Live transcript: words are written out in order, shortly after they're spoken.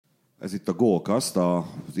Ez itt a Gólkaszt,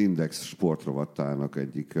 az Index sportrovattának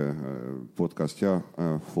egyik podcastja.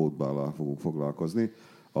 Futballal fogunk foglalkozni,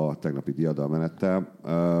 a tegnapi diadalmenettel.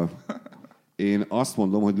 Én azt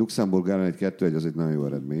mondom, hogy Luxemburg ellen egy 2-1 az egy nagyon jó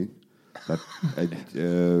eredmény. Tehát egy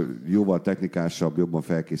jóval technikásabb, jobban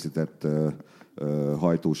felkészített,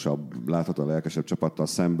 hajtósabb, láthatóan lelkesebb csapattal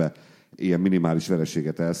szembe ilyen minimális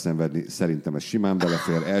vereséget elszenvedni, szerintem ez simán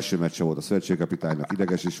belefér. Első meccse volt a szövetségkapitánynak,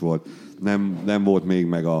 ideges is volt, nem volt még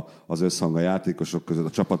meg az összhang a játékosok között, a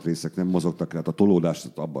csapatrészek nem mozogtak, hát a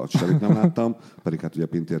tolódást abban semmit nem láttam, pedig hát ugye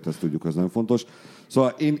Pintért ezt tudjuk, ez nagyon fontos.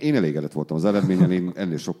 Szóval én elégedett voltam az eredményen, én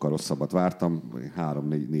ennél sokkal rosszabbat vártam,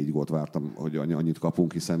 3-4 gólt vártam, hogy annyit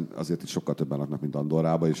kapunk, hiszen azért itt sokkal többen laknak, mint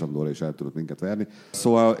Andorrába, és Andorra is el tudott minket verni.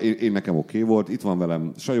 Szóval én nekem oké volt, itt van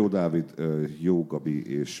velem Sajó Dávid, Jó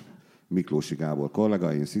Gabi és Miklósi Gábor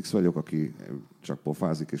kollega, én Six vagyok, aki csak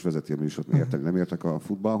pofázik és vezeti a műsort, miért nem értek a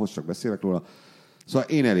futballhoz, csak beszélek róla. Szóval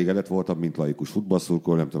én elégedett voltam, mint laikus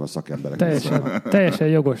futballszurkoló, nem tudom, a szakemberek. Teljesen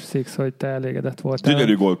jogos, Six, hogy te elégedett voltál.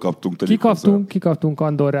 Gyönyörű gólt kaptunk. Kikaptunk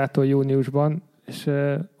Andorrától júniusban, és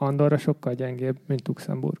Andorra sokkal gyengébb, mint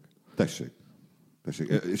Luxemburg. Tessék.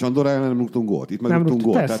 És Andorra ellen nem rúgtunk gólt. Itt meg rúgtunk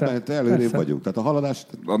gólt. Tehát előrébb vagyunk. Tehát a haladás...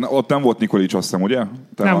 Ott nem volt Nikolics, azt hiszem, ugye?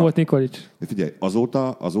 Nem volt Nikolics. Figyelj,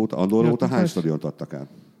 azóta Andorra óta hány stadiont adtak át?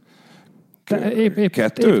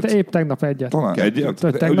 Kettőt? Épp tegnap egyet. Talán egyet?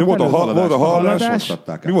 Ugye volt a haladás.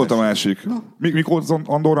 Mi volt a másik? Mikor az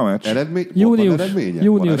Andorra meccs?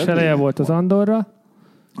 Június eleje volt az Andorra.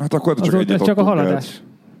 Hát akkor csak egyet csak a haladás.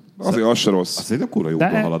 Azért az se rossz. Azt szerintem kurva jókor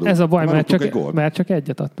haladunk. Ez a baj, mert csak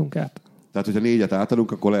egyet adtunk át. Tehát, hogyha 4-et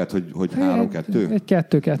átadunk, akkor lehet, hogy 3-2? Egy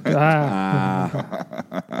 2-2.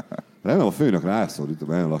 Remélem a főnök rászól, itt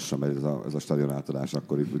nagyon lassan megy ez a stadion átadás,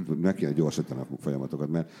 akkor itt meg kéne gyorsítani a folyamatokat,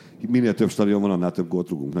 mert minél több stadion van, annál több gólt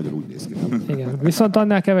rugunk, nagyon úgy néz ki. Nem? Igen, viszont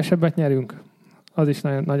annál kevesebbet nyerünk. Az is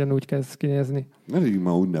nagyon úgy kezd kinézni. Ne legyünk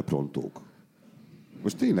már úgy neprontók.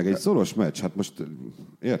 Most tényleg egy szoros meccs, hát most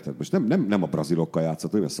érted? Most nem a brazilokkal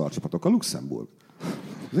játszott, olyan szarcsapatok, a Luxemburg.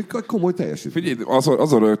 Ez egy komoly teljesítmény. Figyelj,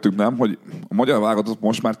 azon rögtünk, nem, hogy a magyar válogatott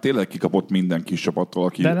most már tényleg kikapott minden kis csapattól,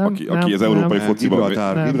 aki az európai fociban...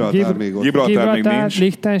 Gibraltárt még nincs.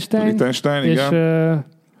 Liechtenstein igen.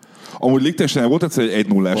 Amúgy Liechtenstein volt egyszer egy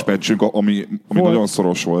 1-0-es meccsünk, ami nagyon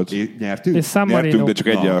szoros volt. Nyertünk? És San Marino. Nyertünk, de csak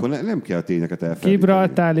egyel. Akkor nem kell tényeket elfelejteni.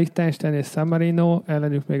 Gibraltár, Liechtenstein és San Marino,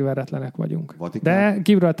 ellenük még veretlenek vagyunk. Vatikán? De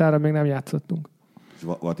Gibraltárra még nem játszottunk.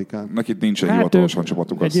 Vatikán? Nekik nincs egy hivatalosan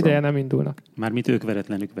csapatuk. Egy ideje nem indulnak. Mármint ők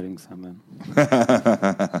veretlenük velünk szemben.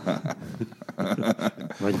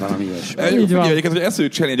 Vagy valami ilyesmi. Egyébként, hogy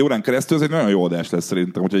eszőt csinálni egy órán keresztül, ez egy nagyon jó adás lesz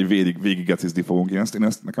szerintem, hogyha végig gecizni fogunk. Nekem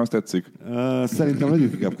ezt tetszik. Szerintem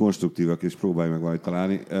legyünk inkább konstruktívak, és próbáljuk meg valamit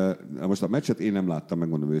találni. Most a meccset én nem láttam,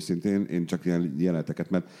 megmondom őszintén, én csak ilyen jeleneteket,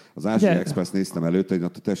 mert az Ázsia Express néztem előtte, én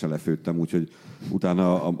attól teljesen lefőttem, úgyhogy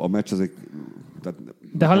utána a meccs az egy...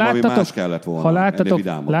 De ha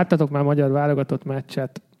láttatok már magyar válogatott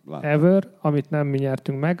meccset ever, amit nem mi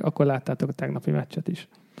nyertünk meg, akkor láttátok a tegnapi meccset is.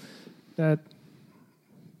 De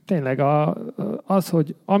tényleg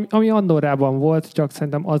hogy ami Andorrában volt, csak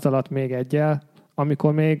szerintem az alatt még egyel,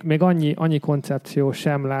 amikor még annyi koncepció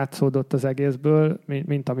sem látszódott az egészből,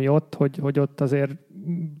 mint ami ott, hogy ott azért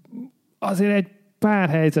egy pár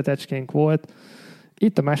helyzetecskénk volt.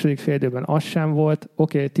 Itt a második félidőben az sem volt.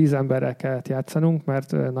 Oké, 10 emberrel kellett játszanunk,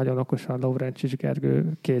 mert nagyon okosan Lovrencsics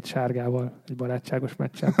Gergő 2 sárgával egy barátságos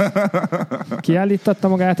meccsen kiállítatta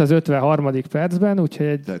magát az 53. percben,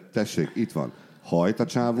 úgyhogy tessék, itt van. Hajt a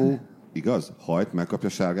csávó, igaz? Hajt, megkapja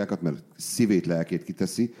sárgákat, mert szívét, lelkét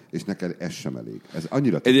kiteszi, és neked ez sem elég. Ez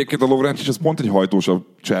annyira... Egyébként a Lovrencsics az pont egy hajtósabb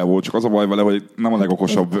csávó, csak az a baj vele, hogy nem a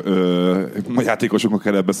legokosabb játékosoknak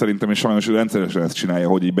kell ebbe szerintem, és sajnos rendszeresen ezt csinálja,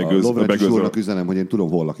 hogy így begőzöl. A Lovrencsics úrnak üzenem, hogy én tudom,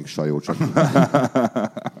 hol lakik Sajó, csak...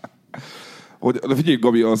 De figyelj,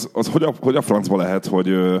 Gabi, hogy a francba lehet, hogy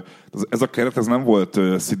ez a keret ez nem volt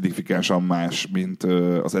szignifikánsan más, mint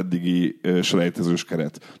az eddigi selejtezős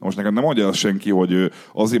keret. Na most nekem nem mondja azt senki, hogy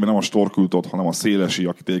azért, mert nem a Storkültot, hanem a Szélesi,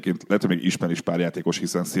 akit egyébként lehet, hogy még ismer is pár játékos,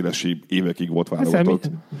 hiszen Szélesi évekig volt válogatott.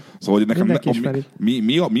 Szóval, hogy nekem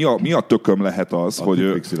mi a tököm lehet az,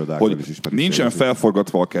 hogy nincsen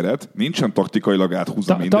felforgatva a keret, nincsen taktikailag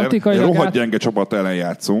áthúzva minden, rohadt gyenge csapat ellen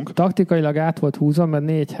játszunk. Taktikailag át volt húzva, mert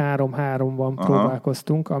 4-3-3-ban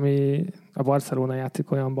próbálkoztunk, ami a Barcelona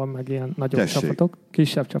játszik olyanban, meg ilyen nagyobb csapatok,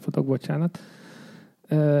 kisebb csapatok, bocsánat.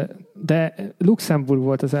 De Luxemburg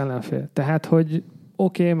volt az ellenfél. Tehát, hogy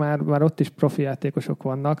oké, már ott is profi játékosok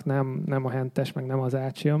vannak, nem a Hentes, meg nem az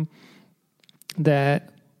Ácsium, de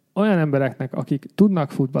olyan embereknek, akik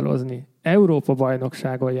tudnak futballozni,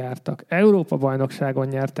 Európa-bajnokságon jártak, Európa-bajnokságon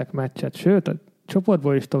nyertek meccset, sőt,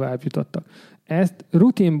 csoportból is tovább jutottak. Ezt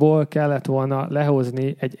rutinból kellett volna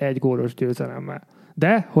lehozni egy gólos győzelemmel.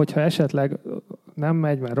 De, hogyha esetleg nem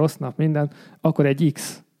megy, mert rossz nap minden, akkor egy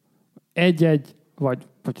X. 1-1, vagy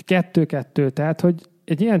 2-2, tehát, hogy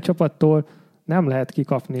egy ilyen csapattól nem lehet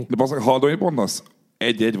kikapni. De az hallod, mondasz?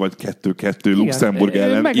 1-1 vagy 2-2 Luxemburg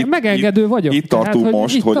ellen. Megengedő vagyok. Itt tartunk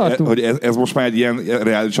most, hogy ez most már egy ilyen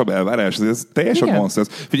reálisabb elvárás. Ez teljesen nonsens.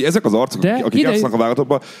 Figyelj, ezek az arcok, akik játszanak a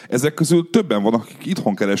válogatotban, ezek közül többen vannak, akik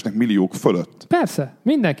itthon keresnek milliók fölött. Persze,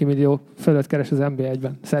 mindenki millió fölött keres az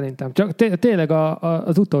NB1-ben, szerintem. Csak tényleg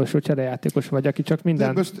az utolsó cserejátékos vagy, aki csak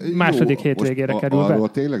minden második hétvégére kerül be.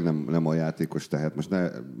 Arról tényleg nem a játékos tehet. Most ne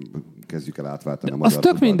kezdjük el átváltani a magyar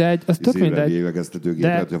futballt. Az tök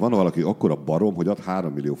mindegy. De van valaki akkora barom, hogy ad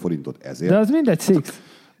 3 millió forintot ezért. De az mindegy, Six.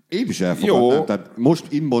 Én is elfogadnám. Tehát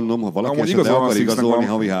most én mondom, ha valaki esetleg akar igazolni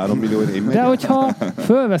havi 3 millió, én megyek. De hogyha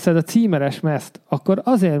fölveszed a címeres mezt, akkor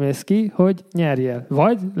azért mész ki, hogy nyerjél.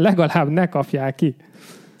 Vagy legalább ne kapjál ki.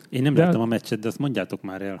 Én nem láttam a meccset, de azt mondjátok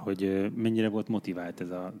már el, hogy mennyire volt motivált ez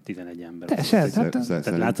a 11 ember.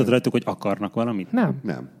 Tehát látod rajtuk, hogy akarnak valamit?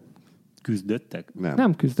 Nem. Küzdöttek?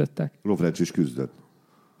 Nem küzdöttek. Lovrenc is küzdött.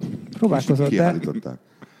 Próbálkozott, kiállították.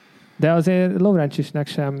 De azért Lovrencisnek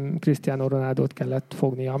sem Cristiano Ronaldot kellett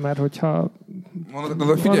fognia, mert hogyha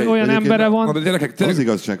olyan embere van... Az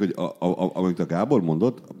igazság, hogy amit a Gábor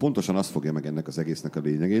mondott, pontosan azt fogja meg ennek az egésznek a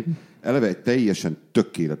lényegét. Eleve egy teljesen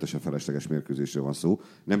tökéletesen felesleges mérkőzésről van szó.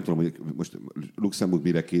 Nem tudom, hogy most Luxemburg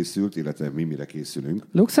mire készült, illetve mi mire készülünk.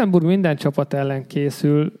 Luxemburg minden csapat ellen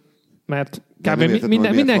készül, mert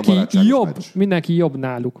mindenki jobb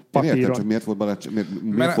náluk papíron. Én értem, csak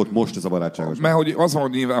miért volt most ez a barátságos? Mert hogy az van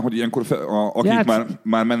nyilván, hogy ilyenkor akik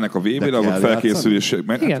már mennek a VB-re, azok felkészülés.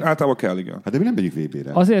 Általában kell, igen. Hát de mi nem megyünk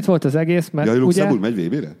VB-re. Azért volt az egész, mert ugye... Luxemburg megy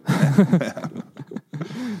VB-re?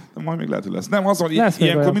 Majd még lehet, hogy lesz. Nem, az van,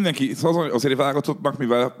 ilyenkor mindenki, azért válogatottnak,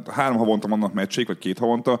 mivel 3 havonta vannak meccsék, vagy 2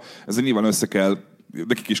 havonta, ezzel nyilván össze kell,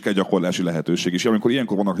 nekik is kell gyakorlási lehetőség is. Amikor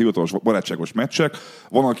ilyenkor vannak hivatalos barátságos meccsek,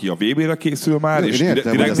 van, aki a VB-re készül már, és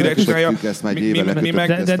direkt csinálja.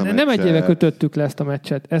 De nem egy éve kötöttük le ezt a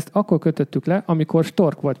meccset. Ezt akkor kötöttük le, amikor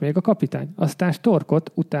Stork volt még a kapitány. Aztán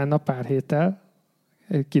Storkot utána pár héttel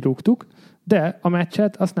kirúgtuk, de a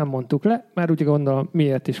meccset azt nem mondtuk le, mert úgy gondolom,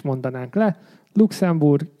 miért is mondanánk le.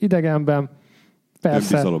 Luxemburg idegenben,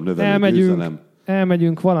 persze,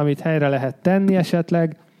 elmegyünk, valamit helyre lehet tenni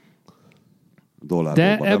esetleg,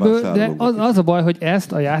 de az a baj, hogy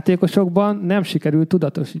ezt a játékosokban nem sikerül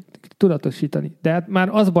tudatosítani. De hát már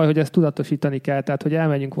az baj, hogy ezt tudatosítani kell, tehát hogy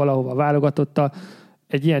elmegyünk valahova válogatottal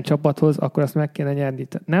egy ilyen csapathoz, akkor azt meg kéne nyerni.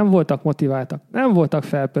 Nem voltak motiváltak, nem voltak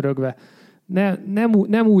felpörögve,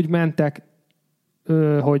 nem úgy mentek,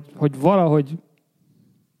 hogy valahogy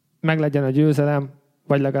meglegyen a győzelem,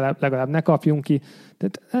 vagy legalább ne kapjunk ki.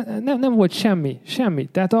 Tehát nem volt semmi.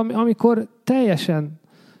 Tehát amikor teljesen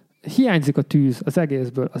hiányzik a tűz az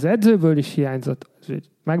egészből, az edzőből is hiányzott, egy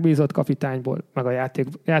megbízott kapitányból, meg a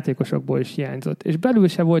játékosokból is hiányzott. És belül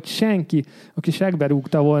se volt senki, aki segbe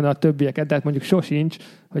rúgta volna a többieket, de hát mondjuk sosincs,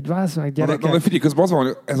 hogy vázz meg gyerekek. De figyelj, közben az van,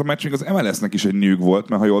 hogy ez a meccs még az MLS-nek is egy nyűg volt,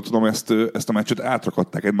 mert ha jól tudom, ezt a meccset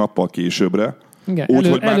átrakadták egy nappal későbbre. Igen, úgy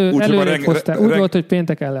volt, hogy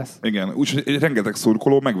pénteken lesz. Igen, úgyhogy rengeteg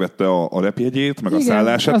szurkoló megvette a repjegyét, meg a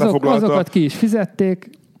szállását lefoglalta. Azokat ki is fizették,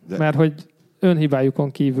 mert hogy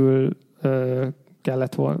önhibájukon kívül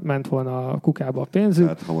ment volna a kukába a pénzük.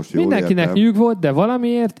 Hát, mindenkinek nyűg volt, de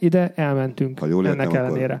valamiért ide elmentünk ennek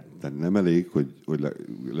ellenére. Tehát nem elég, hogy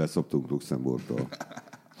leszoptunk Luxemburgtól,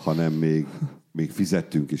 hanem még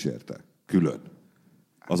fizettünk is érte. Külön.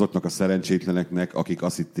 Azoknak a szerencsétleneknek, akik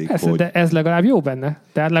azt hitték, persze, hogy... de ez legalább jó benne.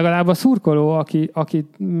 Tehát legalább a szurkoló, aki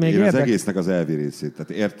még az egésznek az elvi részét. Tehát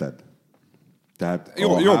érted? Tehát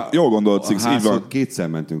jó gondolt, Six, így van. Kétszer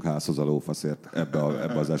mentünk házhoz a lófaszért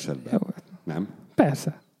ebbe az esetben. Jó. Nem?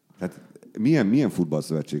 Persze. Tehát milyen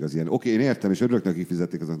futballszövetség az ilyen? Oké, én értem, és örülök, akik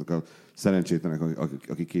fizették azoknak a szerencsétlenek,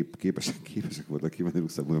 akik képesek voltak kimenni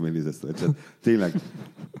Luxemburgba, hogy nézett a meccset. Tényleg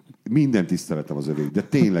minden tiszteletem az övék, de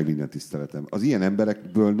tényleg minden tiszteletem. Az ilyen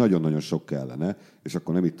emberekből nagyon-nagyon sok kellene, és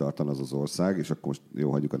akkor nem itt tartana az ország, és akkor most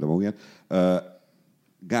jó, hagyjuk a demagógiát.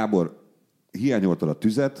 Gábor, hiányoltad a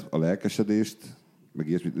tüzet, a lelkesedést, meg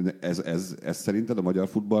ilyesmit. Ez szerinted a magyar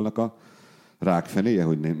futballnak a rákfenéje,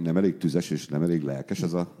 hogy nem elég tüzes és nem elég lelkes,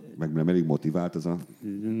 meg nem elég motivált ez a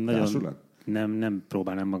társulat? Nem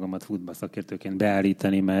próbálnám magamat futballszakértőként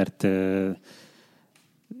beállítani, mert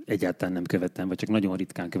egyáltalán nem követem, vagy csak nagyon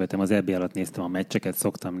ritkán követem. Az EB alatt néztem a meccseket,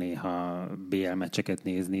 szoktam néha BL meccseket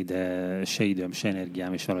nézni, de se időm, se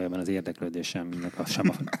energiám, és valójában az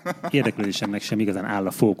érdeklődésemnek sem igazán áll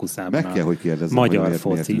a fókuszában. Meg kell, hogy kérdezzem, magyar hogy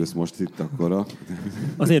foci. Miért ülsz most itt akkor?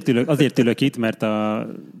 Azért ülök itt, mert a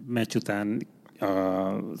meccs után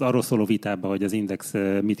az arról szóló vitában, hogy az Index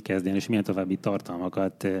mit kezdjen, és milyen további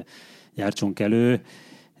tartalmakat jártsunk elő,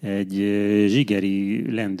 egy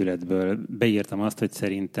zsigeri lendületből beírtam azt, hogy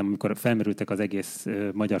szerintem, amikor felmerültek az egész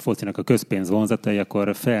magyar focinak a közpénz vonzatai,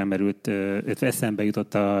 akkor eszembe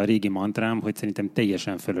jutott a régi mantrám, hogy szerintem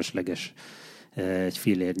teljesen fölösleges egy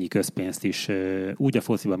fillérnyi közpénzt is úgy a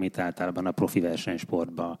fociban, mint általában a profi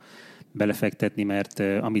versenysportba belefektetni, mert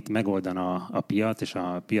amit megoldana a piac és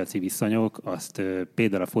a piaci viszonyok, azt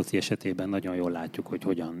például a foci esetében nagyon jól látjuk, hogy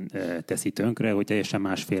hogyan teszi tönkre, hogy teljesen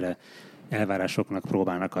másféle elvárásoknak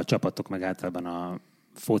próbálnak a csapatok, meg általában a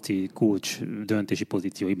foci kulcs döntési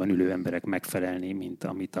pozícióiban ülő emberek megfelelni, mint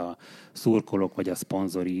amit a szurkolók, vagy a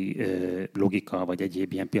szponzori logika, vagy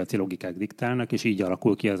egyéb ilyen piaci logikák diktálnak, és így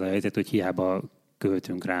alakul ki az a helyzet, hogy hiába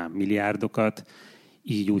költünk rá milliárdokat,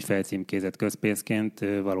 így úgy felcímkézett közpénzként,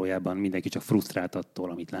 valójában mindenki csak frusztrált attól,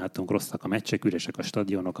 amit látunk, rosszak a meccsek, üresek a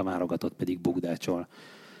stadionok, a válogatott pedig bukdácsol.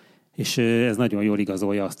 És ez nagyon jól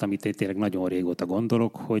igazolja azt, amit én tényleg nagyon régóta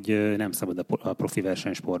gondolok, hogy nem szabad a profi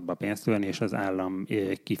versenysportba pénzt ölni, és az állam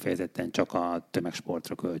kifejezetten csak a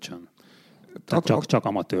tömegsportra kölcsön. Tehát csak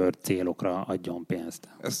amatőr célokra adjon pénzt.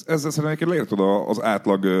 Ezzel szerintem leírtad az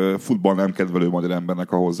átlag futball nem kedvelő magyar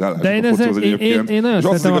embernek a hozzáállását. De én nagyon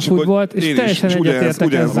szeretem a futballt, és teljesen egyetértek ezzel.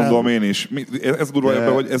 Ugyanezt gondolom én is. Ez durva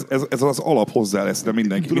ebben, hogy ez az alap hozzáállás, de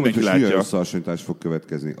mindenki látja. Milyen összehasonlítás fog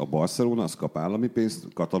következni? A Barcelona az kap állami pénzt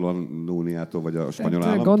Katalóniától, vagy a spanyol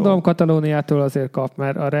államtól? Gondolom Katalóniától azért kap,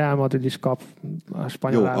 mert a Real Madrid is kap a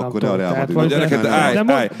spanyol államtól. Jó, akkor a Real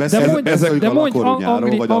Madrid. De mondj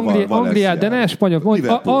Angliát, de ne spanyol, mondj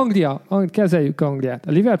Anglia, kezeljük Angliát.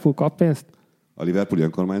 A Liverpool kap pénzt? A Liverpooli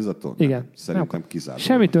önkormányzattól? Igen. Szerintem kizárólag.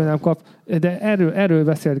 Semmitől nem kap, de erről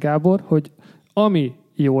beszélt Gábor, hogy ami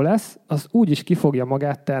jó lesz, az úgyis ki fogja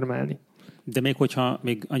magát termelni. De még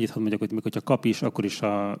annyit hadd mondjak, hogy még hogyha kap is, akkor is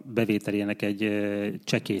a bevételének egy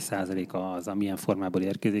csekély százaléka az, amilyen formából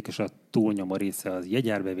érkezik, és a túlnyomó része az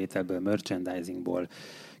jegyárbevételből, merchandisingból,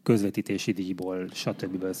 közvetítési díjból,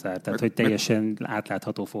 stb. Szár. Tehát, hogy teljesen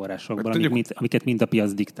átlátható forrásokból, amiket mind a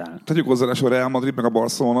piac diktál. Tegyük hozzá, a Real Madrid meg a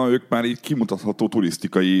Barcelona, ők már így kimutatható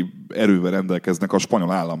turisztikai erővel rendelkeznek a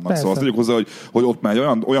spanyol államnak. Persze. Szóval tegyük hozzá, hogy ott már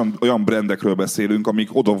olyan brandekről beszélünk,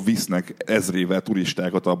 amik oda visznek ezrével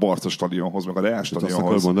turistákat a Barca stadionhoz, meg a Real stadionhoz. Azt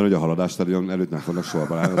akarod mondani, hogy a Haladás stadion előtt nem fognak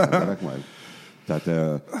sorban állni az emberek majd? Tehát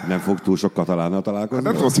nem fog túl sok katalánnal találkozni?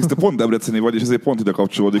 Nem tudom, te pont debreceni vagy, és ezért pont ide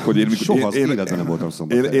kapcsolódik, hogy életben nem voltam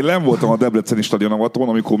Szombathelyen. Én nem voltam a debreceni stadionavaton,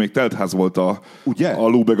 amikor még teltház volt a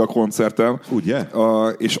Lubega koncerten. Ugye?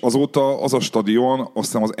 És azóta az a stadion, azt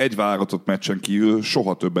hiszem az egy válogatott meccsen kívül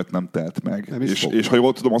soha többet nem telt meg. És ha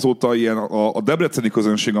jól tudom, azóta ilyen a debreceni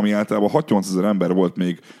közönség, ami általában 6-8 ezer ember volt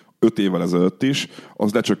még 5 évvel ezelőtt is,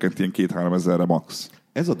 az lecsökkent ilyen 2-3 ezerre max.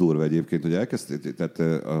 Ez a durva egyébként, hogy elkezdték,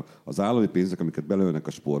 tehát az állami pénzek, amiket belőlnek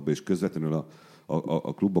a sportba, és közvetlenül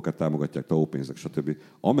a klubokat támogatják, TAO pénzek, stb.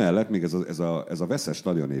 Amellett még ez a veszes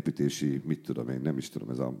stadionépítési, nem is tudom,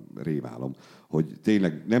 ez a rémálom, hogy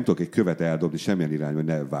tényleg nem tudok egy követ eldobni semmilyen irányba, hogy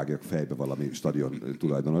ne vágjak fejbe valami stadion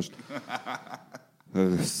tulajdonost.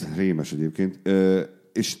 Ez rémes egyébként.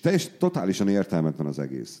 És totálisan értelmetlen az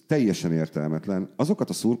egész. Teljesen értelmetlen. Azokat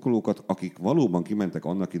a szurkolókat, akik valóban kimentek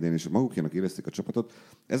annak idején, és magukénak érezték a csapatot,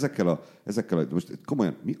 ezekkel most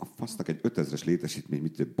komolyan, mi a fasznak egy 5000-es létesítmény,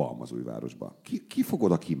 mit Balmazújvárosba? Ki fog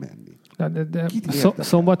oda kimenni? De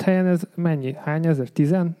Szombathelyen ez mennyi? Hány ezer?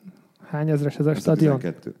 10? Hány ezres ez a stadion?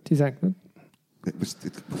 12. 12.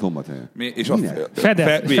 Szombathelyen.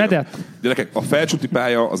 Fedett. Gyerekek, a Felcsúti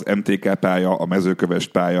pálya, az MTK pálya, a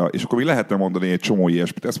Mezőkövesd pálya, és akkor még lehetne mondani egy csomó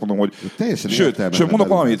ilyesmit. Ezt mondom, hogy... Sőt, mondok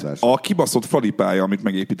valamit, a kibaszott Fradi pálya, amit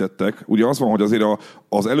megépítettek, ugye az van, hogy azért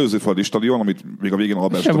az előző Fradi stadion, amit még a végén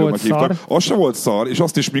Albert stadionnak hívtak, az se volt szar, és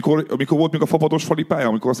azt is, mikor volt még a fapados Fradi pálya,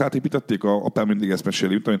 amikor azt átépítették, apám mindig ezt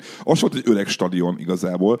meséli, az volt egy öreg stadion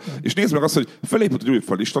igazából. És nézd meg azt, hogy felépült egy új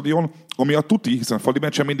Fradi stadion, ami a tuti, hiszen Fradi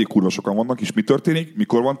meccsen mindig kurva sokan vannak, és mi történik?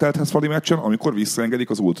 Mikor van teltház Fradi meccsen? Amikor visszaengedik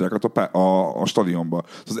az ultrákat a stadionba.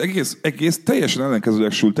 Az egész teljesen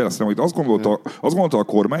ellenkezőleg sült el. Aztán, hogy azt gondolta a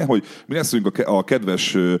kormány, hogy mi leszünk a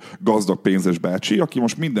kedves gazdag pénzes bácsi, aki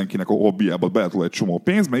most mindenkinek a hobbiába beletol egy csomó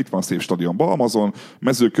pénz, mert itt van szép stadion Balmazon,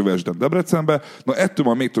 Mezőkövesden, Debrecenbe. Na ettől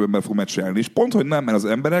már még több ember fog meccsre és pont, hogy nem, mert az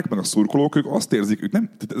emberek, meg a szurkolók, ők azt érzik,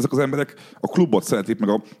 ezek az emberek a klubot szeretik,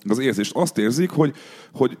 meg az érzést azt érzik,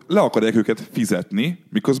 hogy le akarják őket fizetni,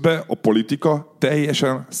 miközben a politika Liga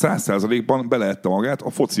teljesen 100%-ban beleette magát a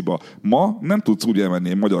fociba. Ma nem tudsz úgy elmenni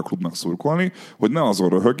egy magyar klubnak szurkolni, hogy ne azon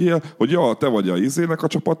röhögjél, hogy ja, te vagy a Izének a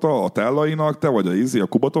csapata, a Tellainak, te vagy a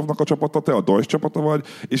Kubatovnak a csapata, te a Deutsch csapata vagy,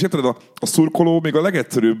 és érted, a szurkoló még a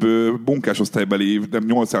legegyszerűbb munkásosztálybeli, nem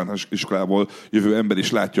 8 általános iskolából jövő ember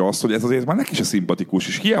is látja azt, hogy ez azért már neki se szimpatikus,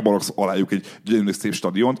 és hiába raksz alájuk egy gyönyörű szép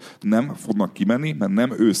stadiont, nem fognak kimenni, mert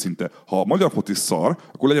nem őszinte. Ha a magyar foci szar,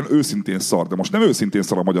 akkor legyen őszintén szar, de most nem őszintén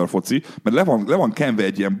szar a magyar foci, mert le van kenve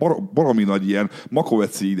egy ilyen baromi nagy ilyen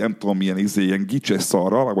makoveci, nem tudom milyen ilyen gicses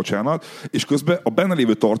szarra, bocsánat, és közben a benne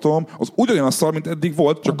lévő tartalom az ugyanolyan a szar, mint eddig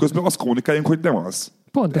volt, csak közben azt kommunikáljunk, hogy nem az.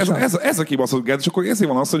 Ez a kibaszott gáz, és akkor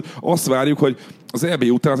ezért van az, hogy azt várjuk, hogy az EB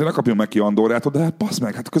után azért ne kapjon meg ki Andorrától, de hát passz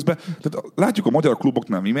meg, hát közben tehát látjuk a magyar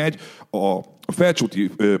kluboknál mi megy, a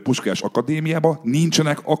Felcsúti Puskás Akadémiában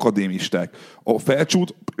nincsenek akadémisták. A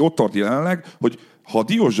Felcsút ott tart jelenleg, hogy ha a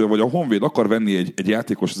Diósgyőr vagy a Honvéd akar venni egy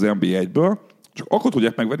játékos az NB1-ből, csak akkor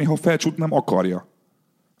tudják megvenni, ha a Felcsút nem akarja.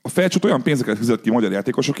 A Felcsút olyan pénzeket fizet ki magyar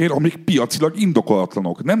játékosokért, amik piacilag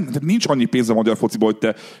indokolatlanok. Nincs annyi pénz a magyar fociban, hogy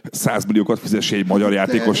te 100 milliókat fizess egy magyar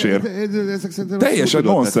játékosért. Teljesen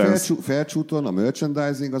nonsens. Felcsúton a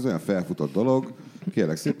merchandising az olyan felfutott dolog,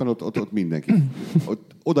 kérlek szépen, ott mindenki.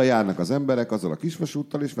 Oda járnak az emberek azzal a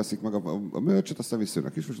kisvasúttal, és veszik meg a merchet, aztán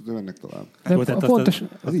visszajönnek a kisvasúttal, mennek tovább.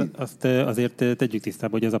 Azt azért tegyük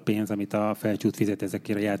tisztába, hogy az a pénz, amit a Felcsút fizet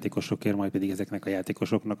ezekért a játékosokért, majd pedig ezeknek a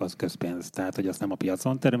játékosoknak, az közpénz. Tehát, hogy azt nem a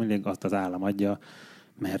piacon termelik, azt az állam adja,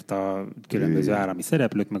 mert a különböző állami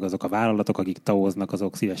szereplők, meg azok a vállalatok, akik tavoznak,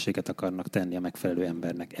 azok szívességet akarnak tenni a megfelelő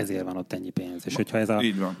embernek. Ezért van ott ennyi pénz. És hogyha ez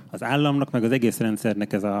az államnak, meg az egész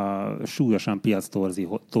rendszernek ez a súlyosan piac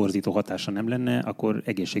torzító hatása nem lenne, akkor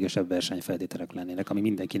egészségesebb versenyfeltételek lennének, ami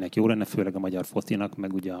mindenkinek jó lenne, főleg a magyar focinak,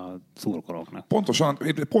 meg ugye a szurkolóknak. Pontosan,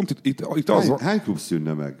 pont itt az... Hány klub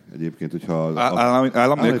szűnne meg egyébként, hogyha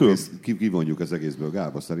állam nélkül? Kivonjuk az egészből,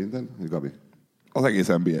 Gábor szerinted? Gabi? Az egész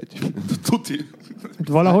NB1. Tuti.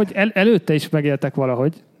 Valahogy előtte is megéltek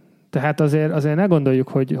valahogy. Tehát azért ne gondoljuk,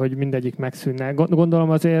 hogy mindegyik megszűnne. Gondolom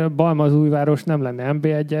azért Balmazújváros nem lenne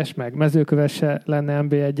NB1-es, meg Mezőköves se lenne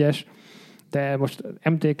NB1-es, de most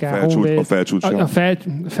MTK, Honvéd... A Felcsút sem. A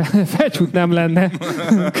Felcsút nem lenne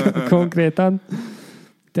konkrétan.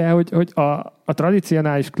 De hogy a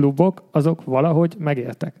tradicionális klubok, azok valahogy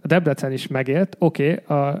megéltek. A Debrecen is megélt,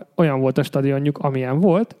 olyan volt a stadionjuk, amilyen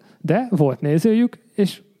volt, de volt nézőjük,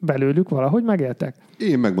 és belőlük valahogy megéltek.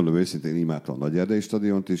 Én megmondom őszintén, imádtam a Nagyerdei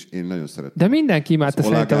stadiont is, én nagyon szerettem. De mindenki imádta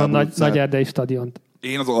szerintem a Nagyerdei stadiont.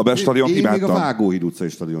 Én az Albert stadiont imádtam. Én még a Vágóhíd utcai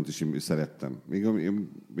stadiont is szerettem.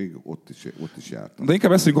 Még ott is jártam. De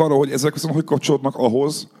inkább beszéljünk arról, hogy ezek viszont hogy kapcsolódnak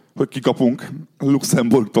ahhoz, hogy kikapunk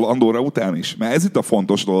Luxemburgtól Andorra után is. Mert ez itt a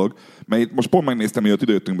fontos dolog. Mert itt most pont megnéztem, mielőtt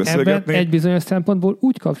időtünk beszélgetni. Ebben egy bizonyos szempontból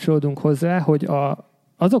úgy kapcsolódunk hozzá, hogy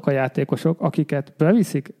azok a játékosok, akiket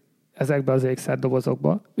beviszik ezekbe az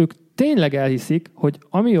ékszerdobozokba, ők tényleg elhiszik, hogy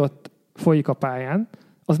ami ott folyik a pályán,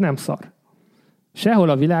 az nem szar. Sehol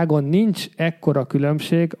a világon nincs ekkora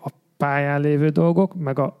különbség a pályán lévő dolgok,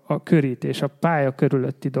 meg a körítés, a pálya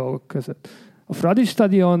körülötti dolgok között. A Fradi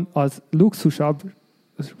stadion az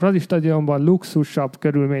Fradi stadionban luxusabb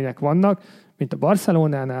körülmények vannak, mint a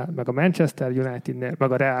Barcelonánál, meg a Manchester Unitednél,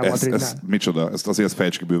 meg a Real Madridnál. Ez micsoda? Ezt azért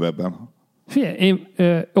fejtsd ki bővebben. Figyelj, én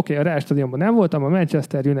a Real stadionban nem voltam, a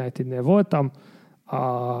Manchester Unitednél voltam,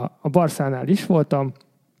 a Barszánál is voltam,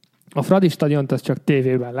 a Fradi stadiont azt csak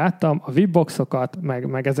tévében láttam, a VIP-boxokat,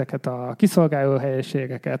 meg ezeket a kiszolgáló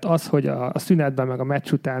helyiségeket, az, hogy a szünetben, meg a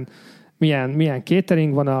meccs után milyen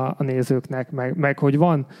catering van a nézőknek, meg hogy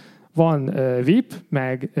van VIP,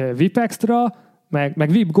 meg VIP Extra,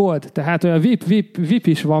 meg VIP Gold, tehát olyan VIP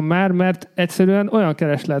is van már, mert egyszerűen olyan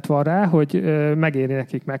kereslet van rá, hogy megéri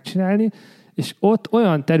nekik megcsinálni, és ott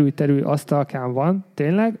olyan terű asztalkán van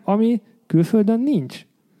tényleg, ami külföldön nincs.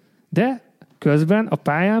 De közben a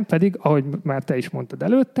pályán pedig, ahogy már te is mondtad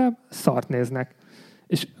előttem, szart néznek.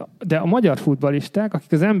 De a magyar futballisták,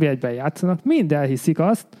 akik az NB1-ben játszanak, mind elhiszik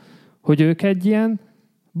azt, hogy ők egy ilyen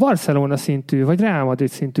Barcelona szintű, vagy Real Madrid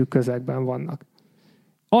szintű közegben vannak.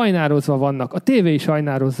 Ajnározva vannak. A tévé is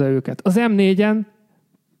ajnározza őket. Az M4-en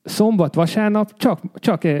szombat, vasárnap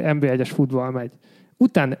csak NB1-es futball megy.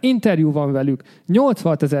 Utána interjú van velük,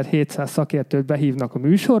 86.700 szakértőt behívnak a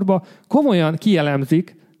műsorba, komolyan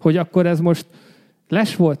kielemzik, hogy akkor ez most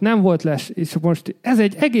les volt, nem volt les, és most ez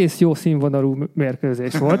egy egész jó színvonalú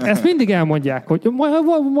mérkőzés volt. Ezt mindig elmondják, hogy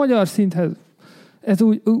magyar szinthez ez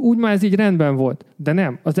úgy már ez így rendben volt. De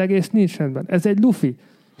nem, az egész nincs rendben. Ez egy lufi.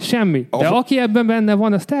 Semmi. De aki ebben benne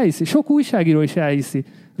van, azt elhiszi. Sok újságíró is elhiszi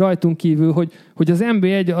rajtunk kívül, hogy az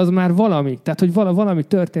NB1 az már valami. Tehát, hogy valami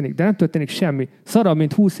történik, de nem történik semmi. Szarabb,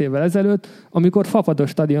 mint 20 évvel ezelőtt, amikor fapados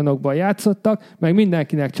stadionokban játszottak, meg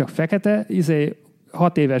mindenkinek csak fekete,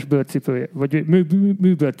 6 éves bőrcipője, vagy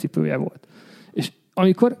műbőrcipője volt. És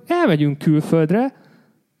amikor elmegyünk külföldre,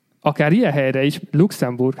 akár ilyen helyre is,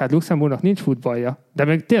 Luxemburgnak nincs futballja, de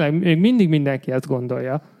még mindig mindenki ezt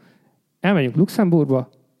gondolja. Elmegyünk Luxemburgba,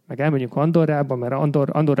 meg elmegyünk Andorrába, mert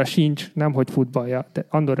Andorra sincs, nemhogy futballja, de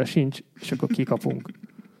Andorra sincs, és akkor kikapunk.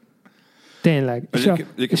 Tényleg.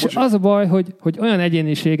 És az a baj, hogy olyan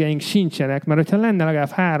egyéniségeink sincsenek, mert hogyha lenne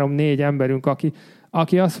legalább 3-4 emberünk,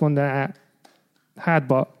 aki azt mondaná,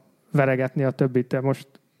 hátba veregetni a többit, te most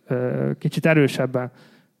kicsit erősebben.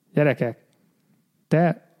 Gyerekek,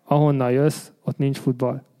 te ahonnan jössz, ott nincs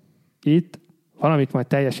futball. Itt valamit majd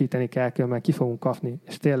teljesíteni kell, különben ki fogunk kapni,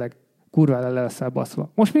 és tényleg kurvára le leszel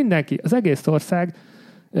baszva. Most mindenki, az egész ország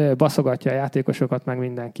baszogatja a játékosokat, meg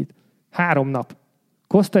mindenkit. 3 nap.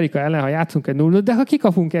 Kosztarika ellen, ha játszunk 1-0, de ha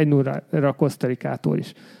kikapunk 1-0-ra Kosztarikától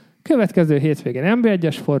is. Következő hétvégén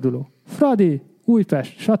NB1-es forduló. Fradi,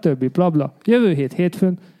 Újpest, stb. Blabla. Jövő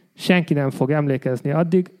hétfőn senki nem fog emlékezni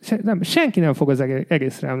addig, senki nem fog az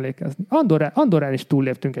egészre emlékezni. Andorrán is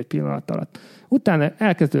túlléptünk egy pillanat alatt. Utána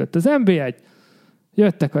elkezdődött az NB1,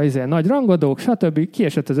 jöttek a nagy rangadók, stb.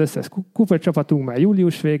 Kiesett az összes kupacsapatunk már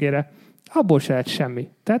július végére, abból se lett semmi.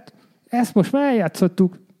 Tehát ezt most már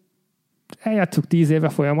eljátszuk 10 éve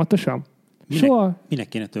folyamatosan. Minek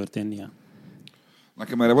kéne történnie?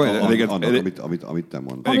 Nekem erre van elég... Amit te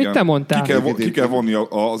mondtál. Amit te mondtál. Ki kell vonni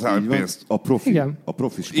az állami pénzt. A profi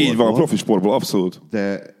sportból. Így van, a profi sportból, abszolút.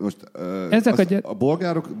 De most a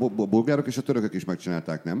bolgárok és a törökök is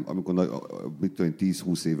megcsinálták, nem? Amikor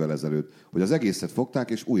 10-20 évvel ezelőtt, hogy az egészet fogták,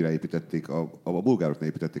 és újraépítették, a bolgároknál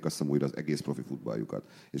építették azt hiszem újra az egész profi futballjukat.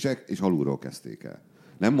 És alulról kezdték el.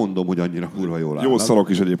 Nem mondom, hogy annyira kurva jól állnak. Jó szarok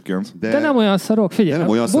is egyébként. De nem olyan szarok,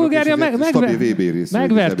 figyelj. Bulgária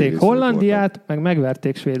megverték Hollandiát, meg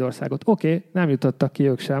megverték Svédországot. Oké, nem jutottak ki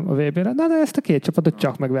ők sem a VB-re, de ezt a 2 csapatot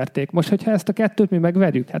csak megverték. Most, hogyha ezt a 2-t mi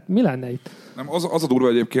megverjük, hát mi lenne itt? Nem, az a durva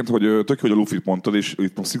egyébként, hogy tök jó, hogy a Lufit mondtad, és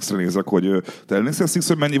itt most Sixre nézek, hogy te elnézzel Six,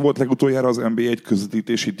 hogy mennyi volt legutoljára az NBA1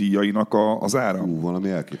 közvetítési díjainak az ára? Valami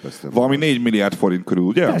elképesztő. Valami 4 milliárd forint körül,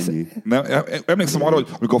 ugye? Nem, emlékszem arra, hogy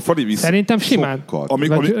amikor a Fradi vissza... Szerintem simán.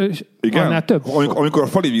 Igen, amikor a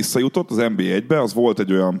Fradi visszajutott az NB1-be, az volt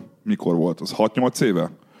egy olyan, mikor volt? Az 6-8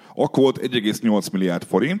 éve? Akkor volt 1,8 milliárd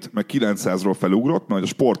forint, meg 900-ról felugrott, mert a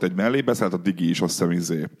Sport egy mellé beszállt a Digi is, azt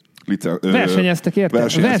hiszem, versenyeztek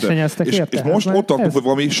érte. És most ott tartunk, hogy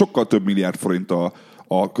valami sokkal több milliárd forint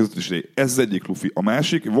a közvetítésre. Ez az egyik lufi. A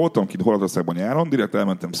másik, voltam kint Horvátországban nyáron, direkt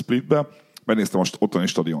elmentem Splitbe, megnéztem most ottani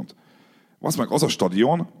stadiont. Az meg az a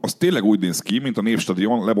stadion, az tényleg úgy néz ki, mint a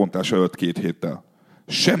Népstadion lebontása előtt 2 héttel.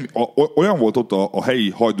 Olyan volt ott a helyi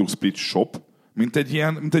Hajduk Split shop, mint egy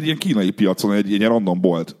ilyen kínai piacon, egy ilyen random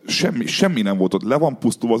bolt. Semmi nem volt ott, le van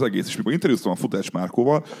pusztulva az egész. És mikor interjúztam a Futás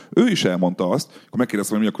Márkóval, ő is elmondta azt, akkor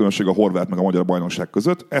megkérdeztem, hogy mi a különbség a horvát meg a magyar bajnokság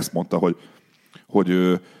között, ezt mondta, hogy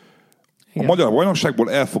a magyar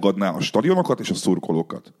bajnokságból elfogadná a stadionokat és a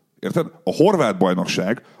szurkolókat. Érted? A horvát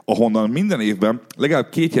bajnokság, ahonnan minden évben legalább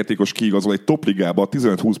 2 játékos kiigazol egy topligába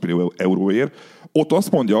 15-20 millió euróért, ott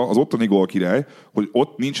azt mondja az ottani gólkirály, hogy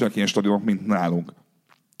ott nincsenek ilyen stadionok, mint nálunk.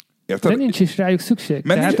 Érted? De nincs is rájuk szükség.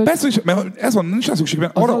 Persze, mert ez van, nincs rá szükség,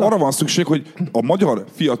 mert arra van szükség, hogy a magyar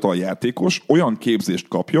fiatal játékos olyan képzést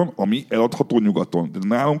kapjon, ami eladható nyugaton. De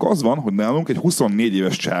nálunk az van, hogy nálunk egy 24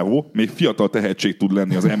 éves csávó, még fiatal tehetség tud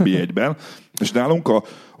lenni az NB1-ben, és nálunk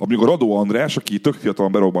amikor a Radó András, aki tök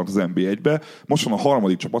fiatalan berobbant az NB1-be, most van a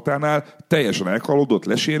 3. csapatánál, teljesen elkalódott,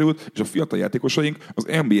 lesérült, és a fiatal játékosaink az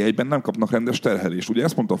NB1-ben nem kapnak rendes terhelést. Ugye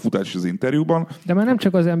ezt mondta a Futás is az interjúban. De már nem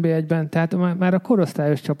csak az NB1-ben, tehát már a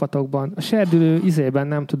korosztályos csapatokban, a serdülő izében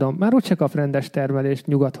nem tudom, már ott se kap rendes termelést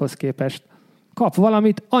nyugathoz képest. Kap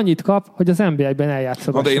valamit, annyit kap, hogy az NB1-ben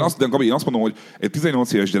eljátszogasson. De én azt mondom, hogy egy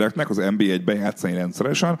 18 éves gyereknek az NB1-ben játszani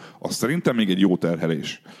rendszeresen, az szerintem még egy jó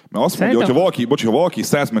terhelés. Mert azt mondja, hogy ha valaki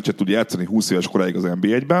 100 meccset tud játszani 20 éves koráig az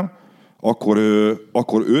NB1-ben,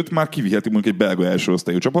 akkor őt már kiviheti mondjuk egy belga első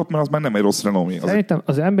osztályú csapat, mert az már nem egy rossz renomé. Szerintem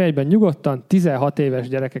az NB1-ben nyugodtan 16 éves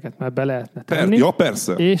gyerekeket már be lehetne tenni. Ja,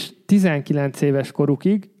 persze. És 19 éves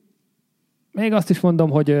korukig, még azt is mondom,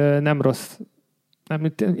 hogy nem rossz,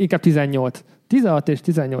 inkább 18. 16 és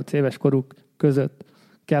 18 éves koruk között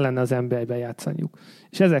kellene az NB1-ben játszaniuk.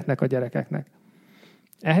 És ezeknek a gyerekeknek.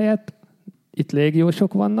 Ehelyett itt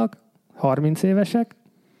légiósok vannak, 30 évesek,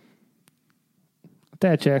 a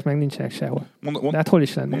tehetségek meg nincsenek sehol. De hát hol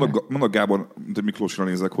is lennének? Mondok Gábor, de Miklósra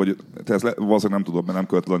nézek, hogy te ezt valószínűleg nem tudod, mert nem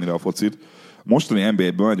követed annyira a focit. mostani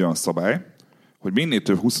NBA-ben egy olyan szabály, hogy minél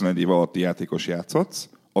több 21 év alatti játékos játszhatsz,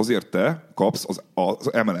 azért te kapsz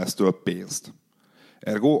az MLS-től pénzt.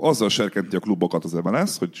 Ergo azzal serkenti a klubokat az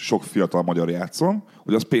MLS, hogy sok fiatal magyar játszon,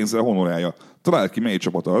 hogy az pénzzel honorálja. Találd ki, melyik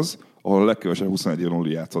csapat az, ahol a legkevesebb 21 éven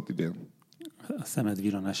aluli játszott idén. A szemed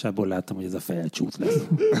villanásából láttam, hogy ez a felcsút lesz.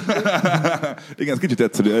 Igen, ez kicsit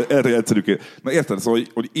egyszerű, erre egyszerű. Na érted, szóval,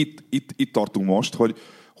 hogy itt tartunk most,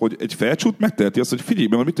 hogy egy felcsút megteheti azt, hogy figyelj,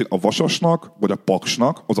 mert a vasasnak, vagy a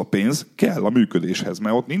paksnak az a pénz kell a működéshez,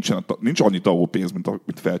 mert ott nincs annyi tavó pénz,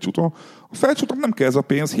 mint felcsúton. A felcsútnak nem kell ez a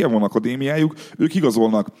pénz, hiába van akadémiájuk, ők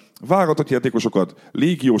igazolnak válogatott játékosokat,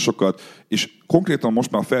 légiósokat, és konkrétan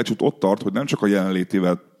most már a felcsút ott tart, hogy nem csak a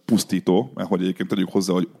jelenlétével pusztító, mert hogy egyébként tegyük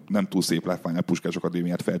hozzá, hogy nem túl szép látvány a Puskás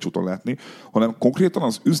Akadémiát felcsúton látni, hanem konkrétan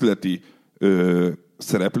az üzleti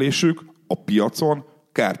szereplésük a piacon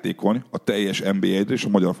kártékony a teljes NBA-re és a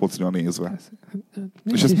magyar focira nézve.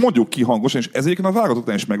 És ezt mondjuk ki hangosan, és ezért a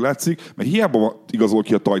válogatottan is meglátszik, mert hiába igazol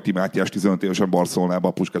ki a Tajti Mátyás 15 évesen Barcelonába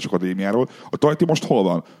a Puskás Akadémiáról. A Tajti most hol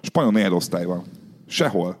van? Spanyol negyedosztályban.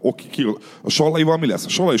 Sehol. A Sallaival mi lesz? A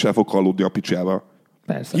Sallai is el fog kallódni a picsába.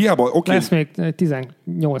 Persze. Hiába, lesz még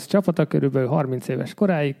 18 csapata, körülbelül 30 éves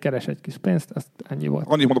koráig, keres egy kis pénzt, azt ennyi volt.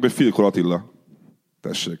 Annyit mondok, hogy Filkor Attila.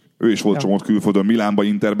 Tessék. Ő is volt csomót külföldön, Milánba,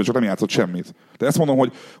 Interben, csak nem játszott semmit. De ezt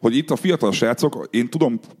mondom, hogy itt a fiatal srácok, én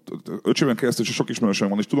tudom, öcsében keresztül sok ismerősöm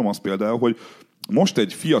van, és tudom azt például, hogy most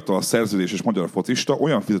egy fiatal szerződéses magyar focista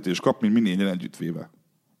olyan fizetést kap, mint minél együttvéve.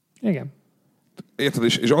 Igen. Érted?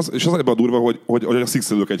 És az ebben a durva, hogy a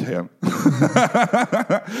szixelők egy helyen.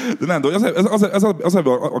 De nem, de az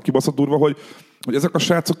ebben a kibaszott durva, hogy ezek a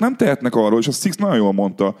srácok nem tehetnek arról, és a Six nagyon jól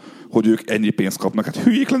mondta, hogy ők ennyi pénzt kapnak. Hát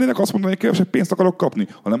hülyék lennének azt mondani, hogy kevesebb pénzt akarok kapni,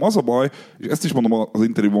 hanem az a baj, és ezt is mondom az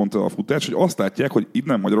interjúban mondta a futás, hogy azt látják, hogy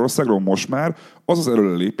innen Magyarországról most már az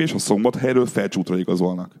előrelépés, a Szombathelyről Felcsútra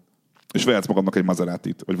igazolnak. És vehetsz magadnak egy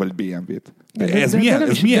Maseratit, vagy egy BMW-t. Ez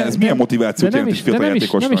milyen motivációt jelent egy fiatal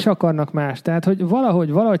játékosnak? Nem is akarnak más. Tehát, hogy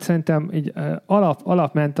valahogy szerintem így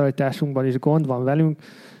alapmentalitásunkban is gond van velünk,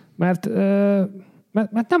 mert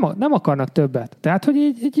nem akarnak többet. Tehát, hogy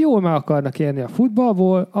így jól meg akarnak érni a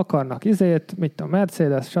futballból, akarnak mit a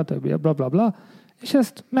Mercedes, stb. Bla, bla, és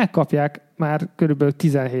ezt megkapják már körülbelül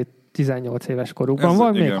 17-18 éves korukban.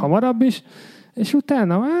 Van még hamarabb is. És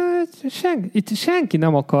utána senki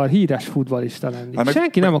nem akar híres futballista lenni.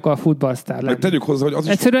 Senki nem akar futballsztár lenni. Tegyük hozzá, hogy az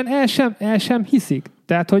egyszerűen el sem hiszik.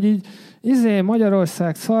 Tehát, hogy így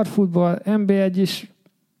Magyarország szarfutball, NB1 is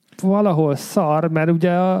valahol szar, mert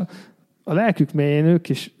ugye a lelkük mélyén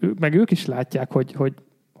ők is látják,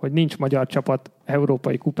 hogy nincs magyar csapat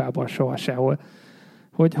európai kupában soha sehol.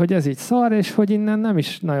 Hogy ez így szar, és hogy innen nem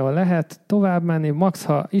is nagyon lehet tovább menni. Max,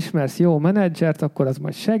 ha ismersz jó menedzsert, akkor az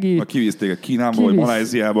majd segít. Ha kivízték Kínába, vagy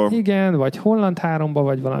Maláziába. Igen, vagy Holland 3-ba,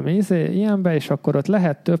 vagy valami ilyenbe, és akkor ott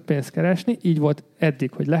lehet több pénzt keresni. Így volt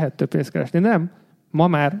eddig, hogy lehet több pénzt keresni. Nem, ma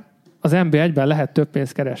már az NB1-ben lehet több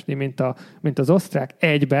pénzt keresni, mint az osztrák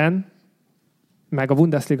 1-ben, meg a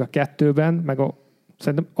Bundesliga 2-ben, meg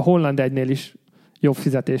szerintem a Holland 1-nél is jobb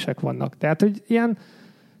fizetések vannak. Tehát, hogy ilyen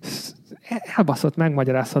elbaszott,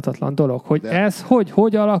 megmagyarázhatatlan dolog, hogy ez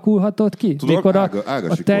hogy alakulhatott ki? Tudod, mikor a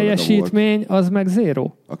teljesítmény az meg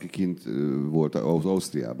zéró. Aki kint volt az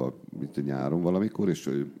Ausztriában mint nyáron valamikor, és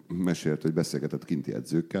mesélt, hogy beszélgetett kinti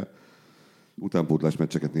edzőkkel. Utánpótlás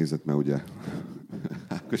meccseket nézett, mert ugye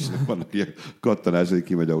Ákosnak vannak ilyen kattanásai,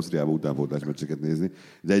 kimegy Ausztriába utánpótlás meccseket nézni,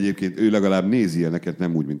 de egyébként ő legalább nézi ilyeneket,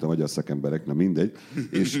 nem úgy, mint a magyar szakemberek, na mindegy.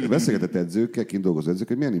 És beszélgetett edzőkkel, kint dolgozó edzők,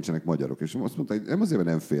 hogy miért nincsenek magyarok. És azt mondta, hogy nem azért,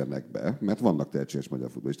 mert nem férnek be, mert vannak tehetséges magyar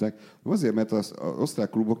futballisták, hanem azért, mert az osztrák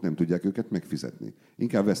klubok nem tudják őket megfizetni.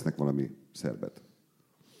 Inkább vesznek valami szerbet.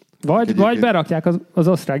 Vagy berakják az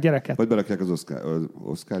osztrák gyereket. Vagy berakják az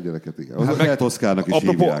oszkár gyereket, igen. Lehet oszkárnak is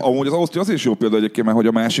hívják. Amúgy az Ausztria azért is jó példa egyébként, mert hogy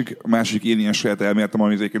a másik én ilyen saját elméletem,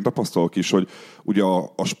 amit egyébként tapasztalok is, hogy ugye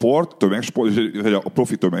a sport, tömegsport, vagy a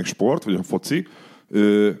profi tömegsport, vagy a foci,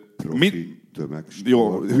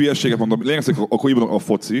 jó, hülyeséget mondom, lényegszerűen akkor a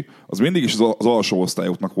foci, az mindig is az alsó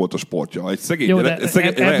osztályoknak volt a sportja. Egy szegény jó,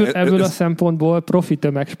 ebből a szempontból profi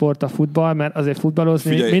tömegsport a futball, mert azért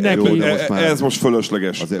futballozni figyelj, mindenki... Jó, ez most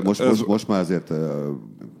fölösleges. Azért, most már azért...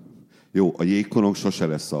 Jó, a jégkorong sose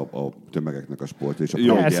lesz a tömegeknek a sportja, és a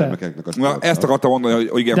gyermekeknek a sportja. Na, ezt akartam mondani,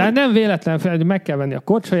 hogy igen. De nem véletlen, hogy meg kell venni a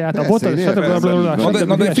korcsolyát, a botot,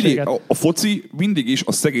 de figyelj, a foci mindig is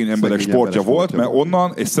a szegény emberek sportja volt, mert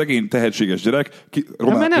onnan egy szegény tehetséges gyerek,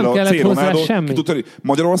 nem kellett hozzá semmit.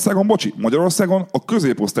 Magyarországon a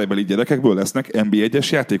középosztálybeli gyerekekből lesznek NB1-es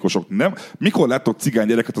játékosok. Nem? Mikor láttok cigány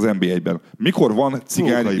gyereket az NB1-ben? Mikor van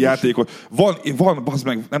cigány játékos? Van, bazd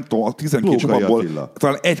meg, nem tudom, a 12 csapatból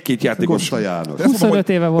talán egy-két játékos játékos. 25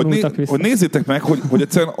 éve vonultak vissza. Hogy nézzétek meg, hogy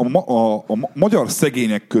egyszerűen a magyar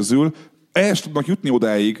szegények közül el tudnak jutni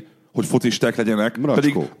odáig, hogy focisták legyenek.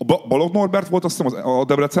 Pedig Balogh Norbert volt azt hiszem a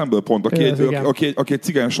Debrecenből pont, aki egy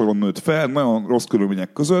cigánysoron nőtt fel, nagyon rossz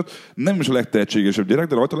körülmények között, nem is a legtehetségesebb gyerek,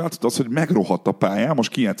 de rajta látszott az, hogy megrohadt a pályán,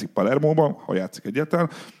 most kijátszik Palermóban, ha játszik egyáltalán,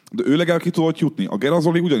 de ő legalább ki tudott jutni. A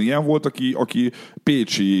Gerazoli ugyanilyen volt, aki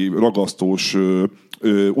pécsi ragasztós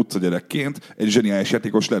utcagyerekként egy zseniális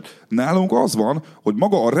játékos lett. Nálunk az van, hogy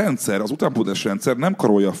maga a rendszer, az utánpótlás rendszer nem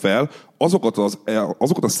karolja fel azokat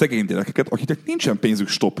a szegény gyerekeket, akiknek nincsen pénzük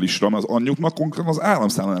stoplisra, mert az anyjuknak konkrétan az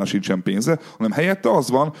államszámlára sincsen pénze, hanem helyette az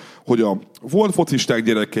van, hogy a volt focisták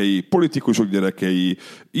gyerekei, politikusok gyerekei,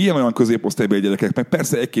 ilyen-olyan középosztálybeli gyerekek, meg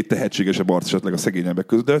persze egy-két tehetségesebb arc esetleg a szegényebbek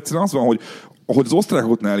között, de egyszerűen az van, hogy ahogy az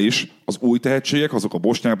osztrákoknál is az új tehetségek, azok a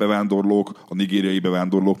bosnyák bevándorlók, a nigériai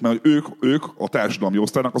bevándorlók, mert ők a társadalmi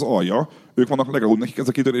osztálynak az alja, ők vannak legalább nekik ez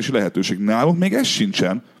a kitörési lehetőség. Nálunk még ez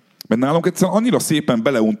sincsen. Mert nálunk egyszerűen annyira szépen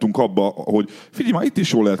beleuntunk abba, hogy figyelj, már itt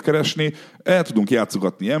is jól lehet keresni, el tudunk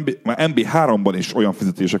játszogatni, már MB3-ban is olyan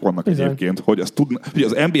fizetések vannak egyébként, hogy az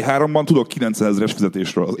MB3-ban tudok 900 000-es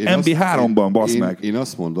fizetésről. Az MB3-ban, basz meg. Én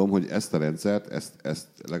azt mondom, hogy ezt a rendszert, ezt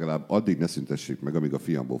legalább addig ne szüntessék meg, amíg a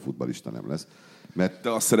fiamból futballista nem lesz. Mert... De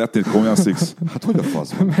azt szeretnéd komolyan, Six? Hát hogy a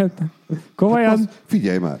faszban? Komolyan? Hát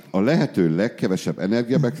figyelj már, a lehető legkevesebb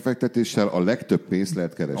energiabefektetéssel a legtöbb pénzt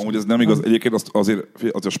lehet keresni. Amúgy ez nem igaz. Egyébként azért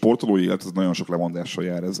a sportolói élet az nagyon sok lemondással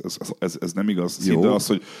jár. Ez nem igaz. De az,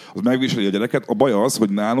 hogy az megviseli a gyereket. A baj az, hogy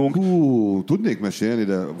nálunk... Tudnék mesélni,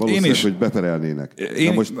 de valószínűleg, hogy beperelnének.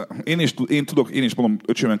 Én is mondom,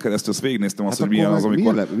 öcsémen keresztül azt végignéztem azt, hogy milyen az,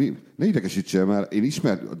 amikor... Ne idegesítsél már. Én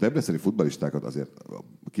ismerem a debreceni futballistákat azért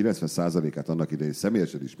 90%-át annak idején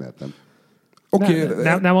személyesen ismertem.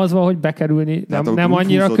 Nem az van, hogy bekerülni, nem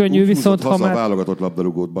annyira könnyű, viszont ha már... válogatott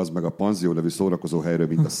labdarúgót, bazd meg a Panzió nevű szórakozó helyről,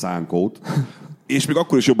 mint a Szánkót. És még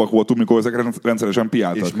akkor is jobbak voltunk, mikor ezek rendszeresen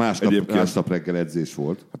piáltak. És másnap reggel edzés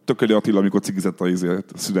volt. Hát Tököli Attila, amikor cigizett a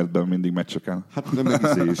szünetben mindig meccseken. Hát nem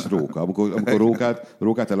meg is Róka. Amikor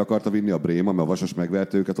Rókát el akarta vinni a Bréma, mert a Vasas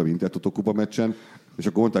megverte őket a Intertoto kupa meccsen, és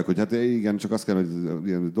akkor mondták, hogy hát igen, csak azt kell, hogy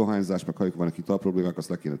ilyen dohányzás, meg ha vannak ital problémák, azt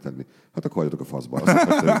le kéne tenni. Hát akkor hagyjatok a faszba.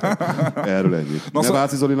 Erről ennyi.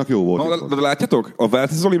 Váci Zolinak jó volt. De látjátok, a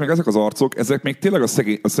Váci Zoli, meg ezek az arcok, ezek még tényleg a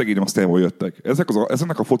szegény osztályból jöttek.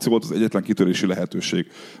 Ezeknek a foci volt az egyetlen kitörési lehetőség.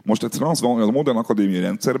 Most egyszerűen az van, hogy a modern akadémiai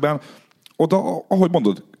rendszerben oda, ahogy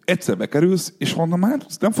mondod, egyszer bekerülsz, és honnan már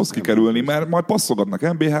nem fogsz kikerülni, mert majd passzogatnak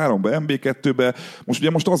MB3-ba, MB2-be.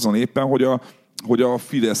 Most az van éppen, hogy a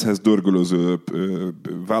Fideszhez dörgölöző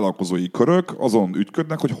vállalkozói körök azon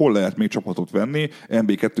ügyködnek, hogy hol lehet még csapatot venni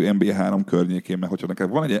MB2, MB3 környékén, mert hogyha neked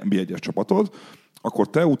van egy MB1-es csapatod, akkor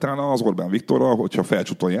te utána az Orbán Viktorral, hogyha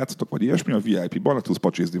felcsúton játszottak, vagy ilyesmi, a VIP-ban le tudsz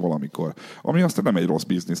pacsézni valamikor. Ami aztán nem egy rossz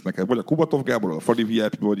biznisz neked. Vagy a Kubatov Gábor, a Fradi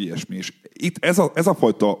VIP-ban, vagy ilyesmi. És itt ez a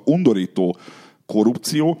fajta undorító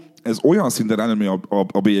korrupció, ez olyan szinten rányomni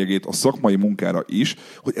a bélyegét a szakmai munkára is,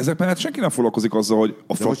 hogy ezek mellett senki nem foglalkozik azzal, hogy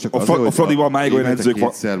a Fradival máig olyan edzők van.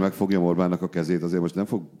 Kétszer megfogja Orbánnak a kezét, azért most nem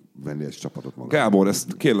fog venni egy csapatot maga. Gábor,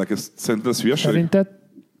 kérlek, szerinted ez hülyeség? Szerinted?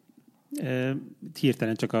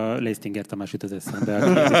 Hirtelen csak a Leistinger Tamás jut az eszembe.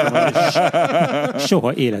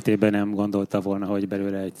 Soha életében nem gondolta volna, hogy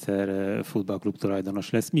belőle egyszer futballklub tulajdonos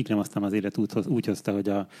lesz. Míg nem aztán az élet úgy hozta, hogy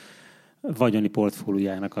a vagyoni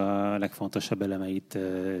portfóliójának a legfontosabb elemeit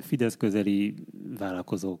Fidesz közeli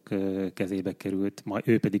vállalkozók kezébe került, majd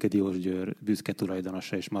ő pedig a Diós Győr büszke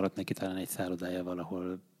tulajdonosa, és maradt neki talán egy szállodája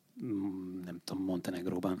valahol, nem tudom,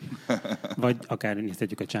 Montenegróban. Vagy akár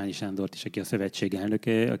nézhetjük a Csányi Sándort is, aki a szövetség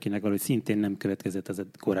elnöke, akinek valahogy szintén nem következett az a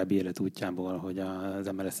korábbi életútjából, hogy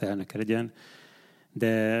az MLS elnöke legyen.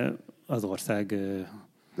 De az ország...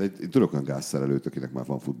 De én tudok olyan gázszerelőt, akinek már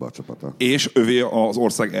van futballcsapata. És övé az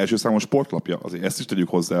ország első számos sportlapja. Azért ezt is tegyük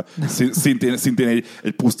hozzá. Szintén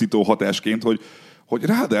egy pusztító hatásként, hogy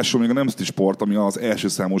ráadásul még a nemzeti sport, ami az első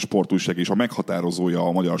számú sportújság és a meghatározója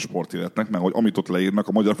a magyar sportéletnek, mert hogy amit ott leírnak,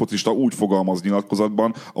 a magyar focista úgy fogalmaz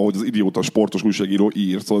nyilatkozatban, ahogy az idióta sportos újságíró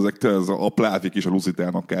ír, szóval ezek a Plávik és a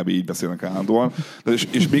Lusitánok kb. Így beszélnek állandóan. És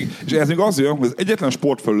ez még az jön, hogy az egyetlen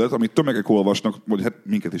sportfelület, amit tömegek olvasnak, vagy hát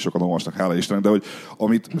minket is sokan olvasnak, hála Istennek, de hogy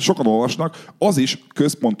amit sokan olvasnak, az is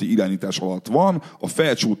központi irányítás alatt van, a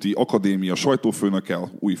Felcsúti Akadémia sajtófőnöke,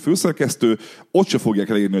 új főszerkesztő, ott se fogják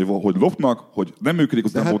elérni, hogy lopnak, hogy nem működik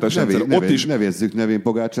az utánpótlás rendszer. Nevezzük nevén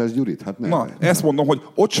Pogácsás Gyurit? Hát nem. Na, ezt mondom, hogy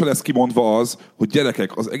ott se lesz kimondva az, hogy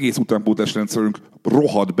gyerekek, az egész utánpótlás rendszerünk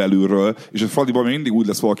rohad belülről, és a Fradiban mindig úgy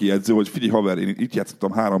lesz valaki edző, hogy figyelj haver, én itt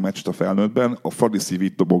játszottam 3 meccset a felnőttben, a Fradi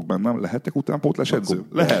szívít dobok bennem, lehettek utánpótlás edző?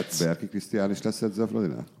 Lehet. Berki Krisztián is lesz edző a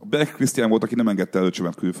Fradinál? Berki Krisztián volt, aki nem engedte el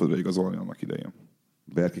öcsémet külföldre igazolni annak idején.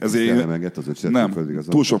 Berki nem engedte az öcset. Nem,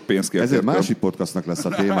 túl sok pénzt kérték. Ezért másik podcastnak lesz a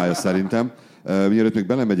témája szerintem. Mielőtt még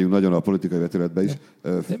belemegyünk nagyon a politikai vetületbe is.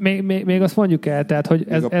 Még azt mondjuk el, tehát, hogy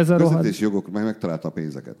ez a közvetítési jogok megtalálta a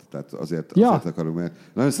pénzeket. Tehát azért akarunk, mert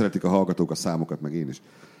nagyon szeretik a hallgatók a számokat, meg én is.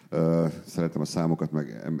 Szeretem a számokat,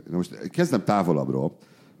 meg most kezdem távolabbról,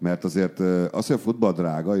 mert azért az, hogy a futball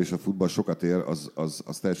drága, és a futball sokat ér,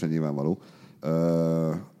 az teljesen nyilvánvaló.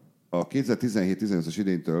 A 2017-18-as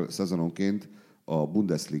idénytől szezononként a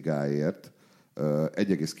Bundesligáért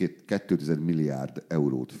 1,2 milliárd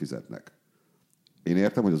eurót fizetnek. Én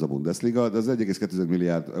értem, hogy az a Bundesliga, de az 1,2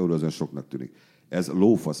 milliárd euró az olyan soknak tűnik. Ez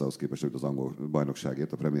lófasz ahhoz képest, hogy az angol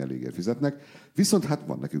bajnokságért, a Premier League-ért fizetnek. Viszont hát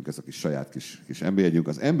van nekünk ez a kis saját kis NB1-ünk.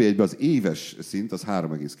 Az NB1-ben az éves szint az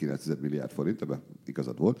 3,9 milliárd forint, ebben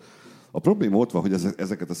igazad volt. A probléma ott van, hogy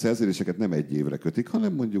ezeket a szerződéseket nem egy évre kötik,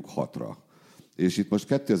 hanem mondjuk 6-ra. És itt most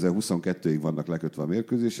 2022-ig vannak lekötve a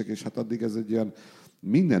mérkőzések, és hát addig ez egy ilyen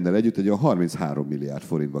mindennel együtt egy olyan 33 milliárd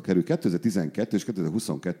forintba kerül. 2012 és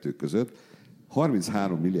 2022 között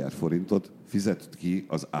 33 milliárd forintot fizet ki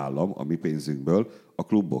az állam a mi pénzünkből a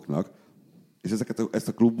kluboknak, és ezt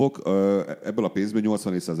a klubok ebből a pénzből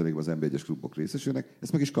 84%-ban az NB1-es klubok részesülnek,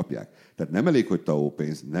 ezt meg is kapják. Tehát nem elég, hogy TAO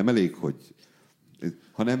pénz, nem elég, hogy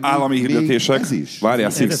hanem állami hirdetések. Várjál,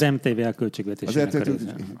 ez az MTV költségvetésének a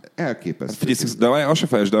része. Elképesztő. De azt se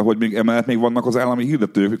felejtsd el, hogy még emellett még vannak az állami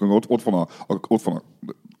hirdetők, ott van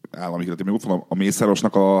állami hirdető, még ott van a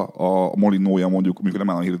Mészárosnak a Molinója, mondjuk nem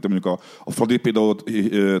állami hirdető, mondjuk a Fradi például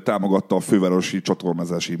támogatta a fővárosi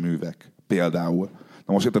csatornázási művek például.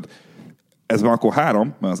 Na most érted, ez van akkor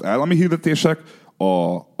 3, mert az állami hirdetések,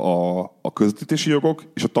 a közvetítési jogok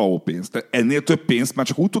és a TAO pénz. De ennél több pénzt már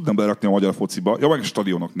csak úgy tudnám berakni a magyar fociba, meg a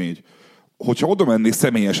stadionok 4. Hogyha oda mennék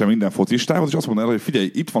személyesen minden focistához, és azt mondaná, hogy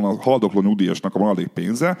figyelj, itt van a haldokló nyugdíjasnak a maradék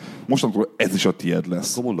pénze, mostantól ez is a tied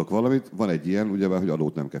lesz. Akkor mondok valamit, van egy ilyen, ugye, hogy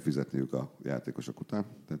adót nem kell fizetniük a játékosok után,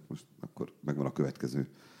 tehát most akkor megvan a következő.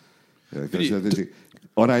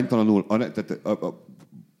 Aránytalanul,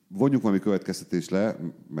 vonjuk valami következtetés le,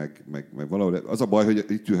 meg valahol. Az a baj, hogy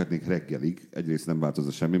itt ülhetnénk reggelig, egyrészt nem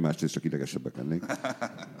változna semmi, másrészt csak idegesebbek lennénk.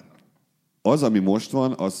 Az, ami most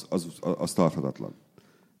van, az tarthatatlan.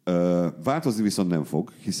 Változni viszont nem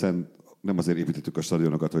fog, hiszen nem azért építettük a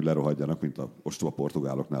stadionokat, hogy lerohadjanak, mint a ostoba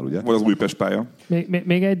portugáloknál, ugye? Vagy az Újpest pálya.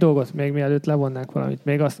 Még egy dolgot, még mielőtt levonnánk valamit.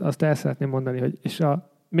 Még azt el szeretném mondani, hogy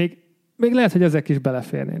még lehet, hogy ezek is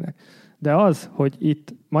beleférnének. De az, hogy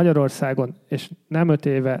itt Magyarországon, és nem 5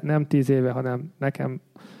 éve, nem 10 éve, hanem nekem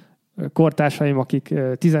kortársaim, akik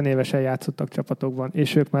 10 évesen játszottak csapatokban,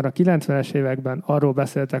 és ők már a 90-es években arról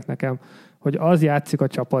beszéltek nekem, hogy az játszik a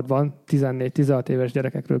csapatban, 14-16 éves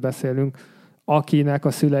gyerekekről beszélünk, akinek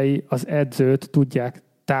a szülei az edzőt tudják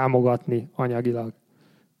támogatni anyagilag.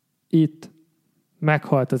 Itt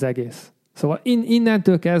meghalt az egész. Szóval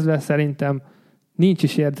innentől kezdve szerintem nincs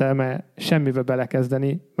is értelme semmibe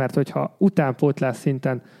belekezdeni, mert hogyha utánpótlás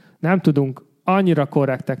szinten nem tudunk annyira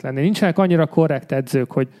korrektek lenni, nincsenek annyira korrekt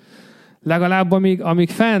edzők, hogy legalább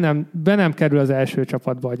amíg be nem kerül az első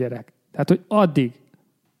csapatba a gyerek. Tehát, hogy addig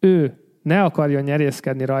ő ne akarjon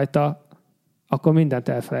nyerészkedni rajta, akkor mindent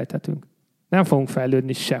elfelejthetünk. Nem fogunk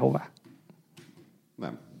fejlődni sehová.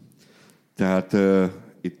 Nem. Tehát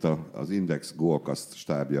itt az Index Goalcast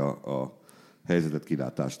stábja a helyzetet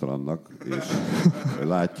kilátástalannak, és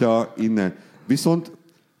látja innen. Viszont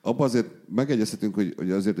abban azért megegyezhetünk,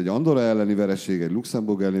 hogy azért egy Andorra elleni vereség, egy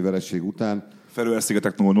Luxemburg elleni vereség után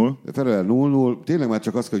Feröer-szigetek 0-0. Feröer 0-0. Tényleg már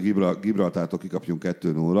csak az, hogy Gibraltártól kikapjunk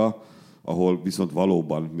 2-0-ra, ahol viszont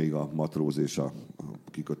valóban még a matróz és a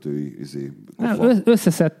kikötői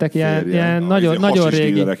összeszedtek ilyen nagyon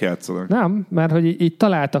régi. Nem, mert hogy így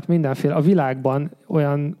találtak mindenféle a világban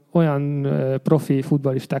olyan profi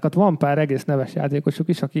futballistákat. Van pár egész neves játékosok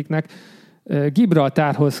is, akiknek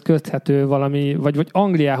Gibraltárhoz köthető valami, vagy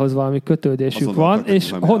Angliához valami kötődésük van,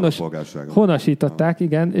 és honosították,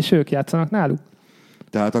 igen, és ők játszanak náluk.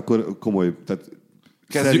 Tehát akkor komoly, tehát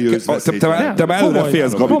te már előre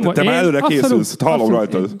félsz, Gabi, te már előre készülsz, hallom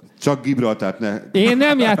rajtad. Csak Gibraltárt ne... Én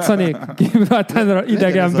nem játszanék Gibraltárra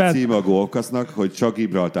idegenben. Ez a cím a Goalcastnak, hogy csak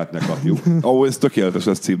Gibraltárt ne kapjuk. Ez tökéletes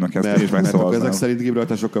lesz címnek, ezt én is megszavaznám. Ezek szerint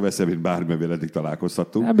Gibraltár sokkal veszélyebb, mint bármivel eddig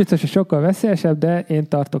találkoztattunk. Nem biztos, hogy sokkal veszélyesebb, de én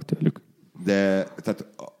tartok tőlük. De tehát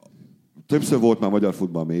Többször volt már magyar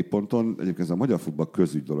futball mélyponton, egyébként ez a magyar futball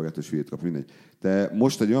közügy dolog, ettől hülyét kap, mindegy. De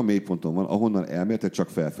most egy olyan mélyponton van, ahonnan elméletileg csak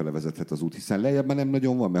felfele vezethet az út, hiszen lejjebb már nem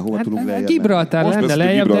nagyon van, mert hova tudunk lejjebb menni. Gibraltár lenne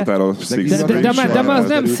lejjebb, de az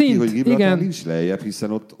nem szint. Hogy Gibraltár nincs lejjebb,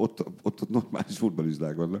 hiszen ott normális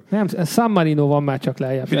futballüzdák vannak. Nem, San Marino van már csak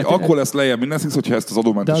lejjebb. Figyelj, akkor lesz lejjebb minden szint, hogyha ezt az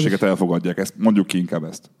adómentességet elfogadják. Ezt mondjuk ki inkább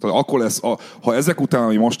ezt. Tehát akkor lesz, ha ezek után,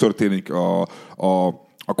 ami most történik,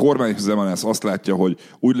 a kormány az MLS azt látja, hogy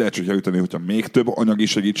úgy lehet csak javítani, hogyha még több anyagi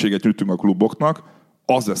segítséget nyújtunk a kluboknak,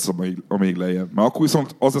 az lesz a még lejjebb. Mert akkor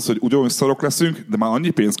viszont az lesz, hogy ugyanúgy szarok leszünk, de már annyi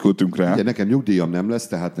pénzt költünk rá. Ugye, nekem nyugdíjam nem lesz,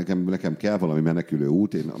 tehát nekem kell valami menekülő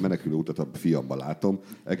út. Én a menekülő útat a fiamban látom.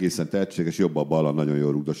 Egészen tehetséges, jobb a bal, nagyon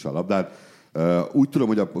jól rúgdossa a labdát. Úgy tudom,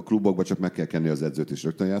 hogy a klubokban csak meg kell kenni az edzőt, és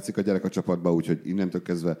rögtön játszik a gyerek a csapatba, úgyhogy innentől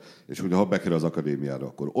kezdve, és hogy ha bekerül az akadémiára,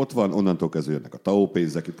 akkor ott van, onnantól kezdve jönnek a TAO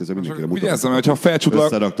pénzek, itt kezdve mindenkire mutatom, hogyha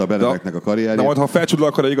összerakta a Benedeknek a karrierjét. De majd, ha a felcsúdla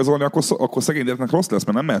akar igazolni, akkor szegény gyereknek rossz lesz,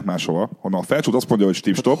 mert nem mehet máshova. Ha a felcsúd azt mondja, hogy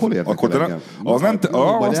stop, akkor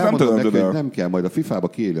nem kell, majd a FIFA-ba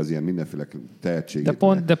kiéli az ilyen mindenféle tehetségét.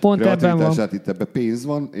 De pont ebben van. Itt ebben pénz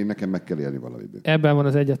van, én nekem meg kell élni valamiből. Ebben van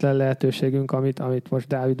az egyetlen lehetőségünk, amit most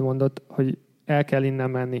Dávid mondott, hogy el kell innen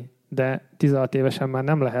menni, de 16 évesen már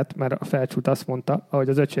nem lehet, mert a felcsút azt mondta, ahogy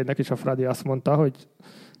az öcsédnek is a Fradi azt mondta, hogy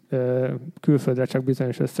külföldre csak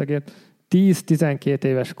bizonyos összegért. 10-12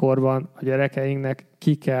 éves korban a gyerekeinknek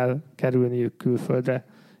ki kell kerülniük külföldre,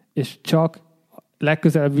 és csak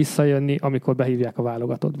legközelebb visszajönni, amikor behívják a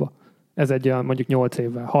válogatottba. Ez egy olyan mondjuk 8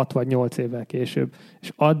 évvel, 6 vagy 8 évvel később.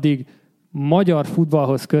 És addig magyar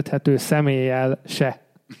futballhoz köthető személlyel se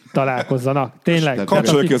találkozzanak. Tényleg.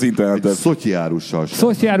 Kapcsolja ki az internetet. Szociárussal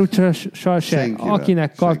se.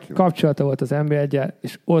 Akinek kapcsolata volt az NB1-jel,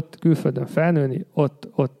 és ott külföldön felnőni,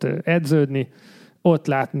 ott edződni, ott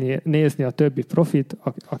látni, nézni a többi profit,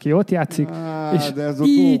 aki ott játszik. De ez ott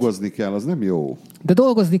dolgozni kell, az nem jó. De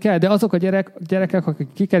dolgozni kell, de azok a gyerekek, akik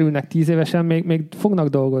kikerülnek 10 évesen, még fognak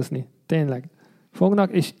dolgozni. Tényleg.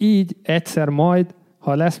 Fognak, és így egyszer majd,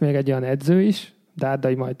 ha lesz még egy olyan edző is,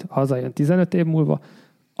 Dárdai majd hazajön 15 év múlva,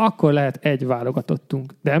 akkor lehet egy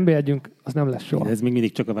válogatottunk. De NB1-ünk az nem lesz soha. Ez még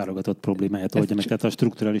mindig csak a válogatott problémáját oldja meg, tehát a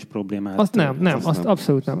strukturális problémát. Azt nem, azt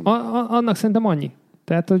abszolút nem. Annak szerintem annyi.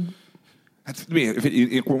 Tehát, hogy... Hát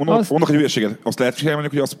én mondok egy hülyeséget. Azt lehet csinálni,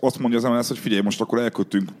 hogy azt mondja az MLS, hogy figyelj, most akkor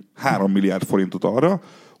elköttünk 3 milliárd forintot arra,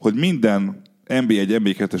 hogy minden NB1,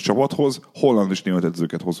 NB2-es csapathoz holland és német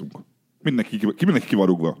edzőket hozunk. Mindenki ki van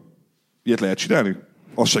rúgva. Ilyet lehet csinálni?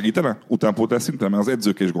 Az segítene? Utánpótlás szinten? Mert az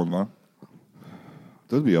edzők is gond van.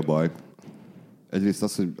 Tudod, mi a baj? Egyrészt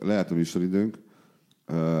az, hogy lehet a műsoridőnk,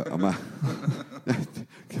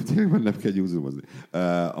 tényleg nem kell gyúzulmozni.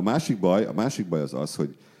 A másik baj az,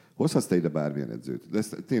 hogy hozhatsz te ide bármilyen edzőt. De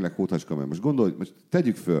ezt tényleg hótacska, mert most gondolj, most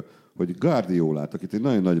tegyük föl, hogy Guardiolát, akit egy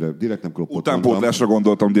nagyon nagyra, direkt nem klopott. Utánpótlásra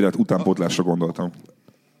gondoltam.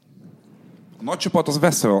 A nagy csapat az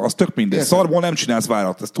veszel, az tök mindegy. Szarból nem csinálsz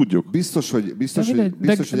várat, ezt tudjuk. Biztos, hogy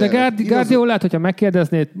Guardiolát, hogyha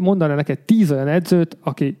megkérdeznéd, mondaná neked 10 olyan edzőt,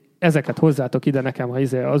 aki ezeket hozzátok ide nekem, ha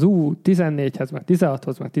az U14-hez, meg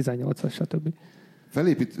 16-hoz, meg 18-hoz, stb.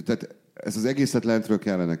 Tehát ez az egészet lentről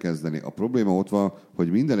kellene kezdeni. A probléma ott van,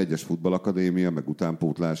 hogy minden egyes futballakadémia, meg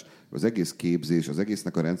utánpótlás, az egész képzés, az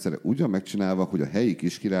egésznek a rendszere úgy van megcsinálva, hogy a helyi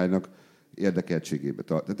kiskirálynak érdekeltségébe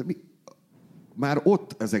tart. Tehát már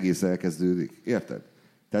ott az egész elkezdődik. Érted?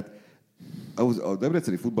 Tehát a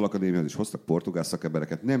Debreceni Futballakadémiához is hoztak portugál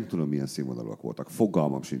szakembereket, nem tudom, milyen színvonalúak voltak.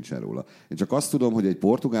 Fogalmam sincsen róla. Én csak azt tudom, hogy egy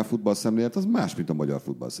portugál futballszemlélet az más, mint a magyar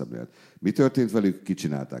futballszemlélet. Mi történt velük?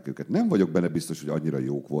 Kicsinálták őket. Nem vagyok benne biztos, hogy annyira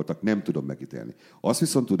jók voltak, nem tudom megítélni. Azt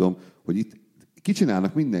viszont tudom, hogy itt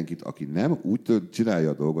kicsinálnak mindenkit, aki nem úgy csinálja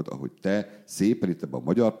a dolgot, ahogy te szépen itt ebben a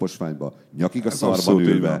magyar posványba, nyakig a szarban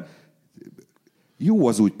ülve. Jó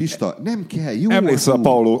az úgy, Pista, nem kell, jó. Emlékszel a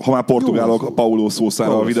Paulo, ha már portugálok, a Paulo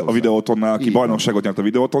Szószára a videótonnál, aki bajnokságot nyert a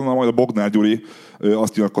videótonnal, majd a Bognár Gyuri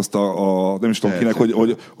azt nyilatkozta, nem is tudom kinek,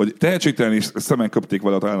 hogy tehetségtelen és szemen köpték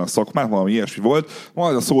vele talán a szakmát, valami ilyesmi volt.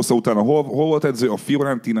 Majd a Szósza utána hol volt edző? A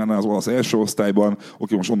Fiorentinánál, az olasz első osztályban,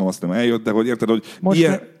 oké, most onnan azt nem eljött, de hogy érted, hogy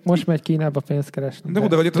most megy Kínába pénzt keresni.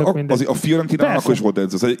 De hogy érted, a Fiorentinánál akkor is volt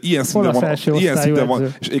edző. Szóval ilyen szinten van.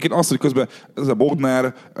 És egyébként az, hogy közben ez a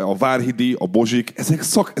Bognár, a Várhidi, a Bozsik,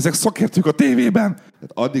 ezek szakértők a tévében.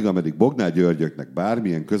 Tehát addig, ameddig Bognár Györgyöknek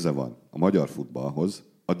bármilyen köze van a magyar futballhoz,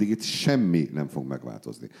 addig itt semmi nem fog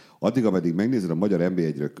megváltozni. Addig, ameddig megnézed a magyar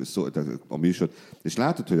NB1-ről a műsort, és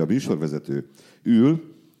látod, hogy a műsorvezető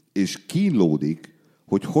ül, és kínlódik,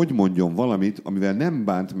 hogy mondjon valamit, amivel nem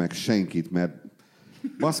bánt meg senkit, mert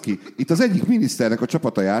Baszki, itt az egyik miniszternek a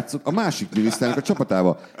csapata játszott, a másik miniszternek a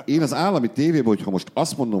csapatával. Én az állami tévében, hogyha most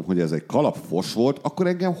azt mondom, hogy ez egy kalapfos volt, akkor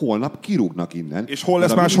engem holnap kirúgnak innen. És hol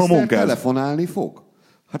lesz máshol munkád? Telefonálni fog.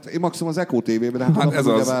 Hát én maximum az Eko TV-ben, de hát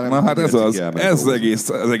ez az. Ez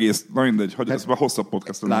az egész, na mindegy, hogy ez már hosszabb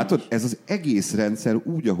podcast. Látod, ez az egész rendszer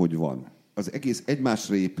úgy, ahogy van. Az egész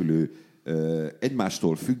egymásra épülő,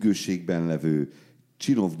 egymástól függőségben levő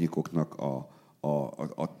csinovnyikoknak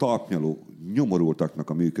a talpnyaló nyomorultaknak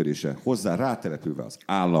a működése, hozzá rátelepülve az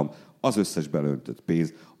állam, az összes belöntött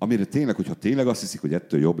pénz, amire tényleg, hogyha tényleg azt hiszik, hogy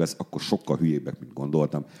ettől jobb lesz, akkor sokkal hülyébbek, mint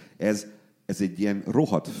gondoltam. Ez egy ilyen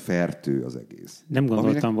rohadt fertő az egész. Nem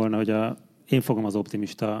gondoltam volna, hogy én fogom az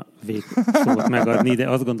optimista végszót megadni, de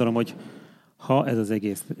azt gondolom, hogy ha ez az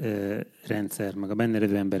egész rendszer, meg a benne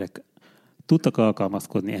levő emberek tudtak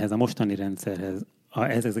alkalmazkodni ehhez a mostani rendszerhez,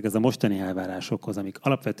 ezekhez a mostani elvárásokhoz, amik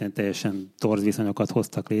alapvetően teljesen torz viszonyokat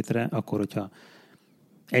hoztak létre, akkor, hogyha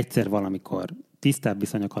egyszer valamikor tisztább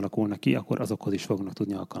viszonyok alakulnak ki, akkor azokhoz is fognak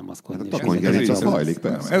tudni alkalmazkodni.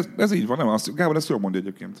 Ez így van, nem? Gábor, ezt jól mondja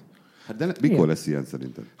egyébként. Hát de mikor lesz ilyen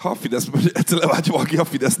szerinted? Ha a Fidesz, egyszer leváltja valaki a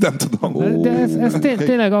Fidesz, nem tudom. De ez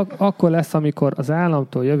tényleg akkor lesz, amikor az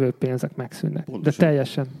államtól jövő pénzek megszűnnek. Pontosan. De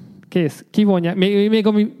teljesen. Kész. Kivonják. Még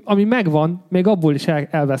ami megvan, még abból is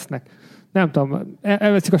elvesznek. Nem tudom,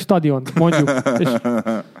 elveszik a stadiont, mondjuk, és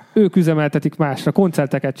ők üzemeltetik másra,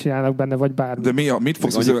 koncerteket csinálnak benne, vagy bármi. De mit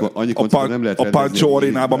fogsz a Pancho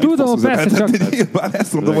Arénában? Tudom, persze, csak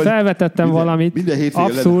felvetettem valamit. Minden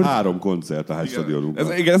hétvégén lenne 3 koncert a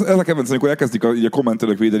stadionunkban. Ez a kedvenc, amikor elkezdik a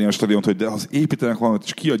kommentelők védeni a stadiont, hogy de az építenek valamit,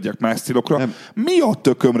 és kiadják más célokra. Mi a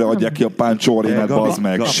tökömre adják ki a Pancho Arénát, bazd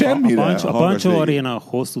meg? Semmire. A Pancho Aréna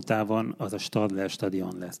hosszú távon az a Stadler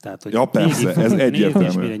stadion lesz. Tehát, hogy ja, persze, ez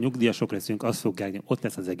egyértelmű. És nyugdíjasok leszünk, azt fogják, ott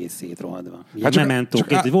lesz az egész szétrohadva.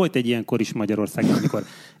 Volt egy ilyenkor is Magyarországon, amikor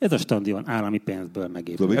ez a stadion állami pénzből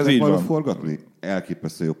megépül. Ez így van. Forgatni?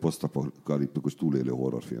 Elképesztő jó posztapokaliptikus túlélő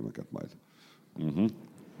horrorfilmeket majd.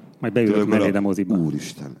 Majd beülök melléd a moziba.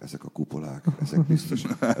 Úristen, ezek a kupolák, ezek biztos.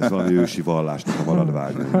 Ez valami ősi vallásnak a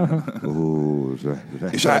maradványa.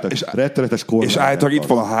 Rettenetes kormány. És általában itt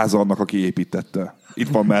van a háza annak, aki építette. Itt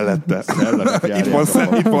van mellette.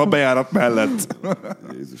 Itt van a bejárat mellett.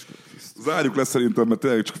 Jézus Krisztus. Zárjuk le szerintem, mert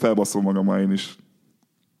tényleg csak felbaszom magam már én is.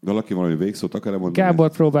 Valaki valami végszót akar mondani?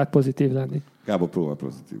 Gábor próbált pozitív lenni.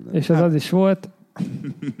 És az is volt.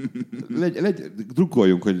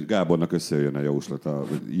 Drukkoljunk, hogy Gábornak összejön a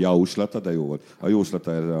jóslata, de jó volt. A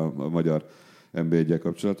jóslata erre a magyar NB1-jel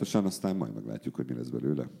kapcsolatosan, aztán majd meglátjuk, hogy mi lesz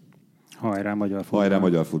belőle. Hajrá magyar futball. Hajrá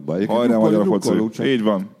magyar futball. Hajrá magyar futball. Így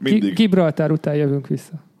van, mindig. Gibraltárt után jövünk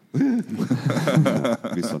vissza.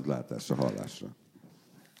 Viszontlátásra, hallásra.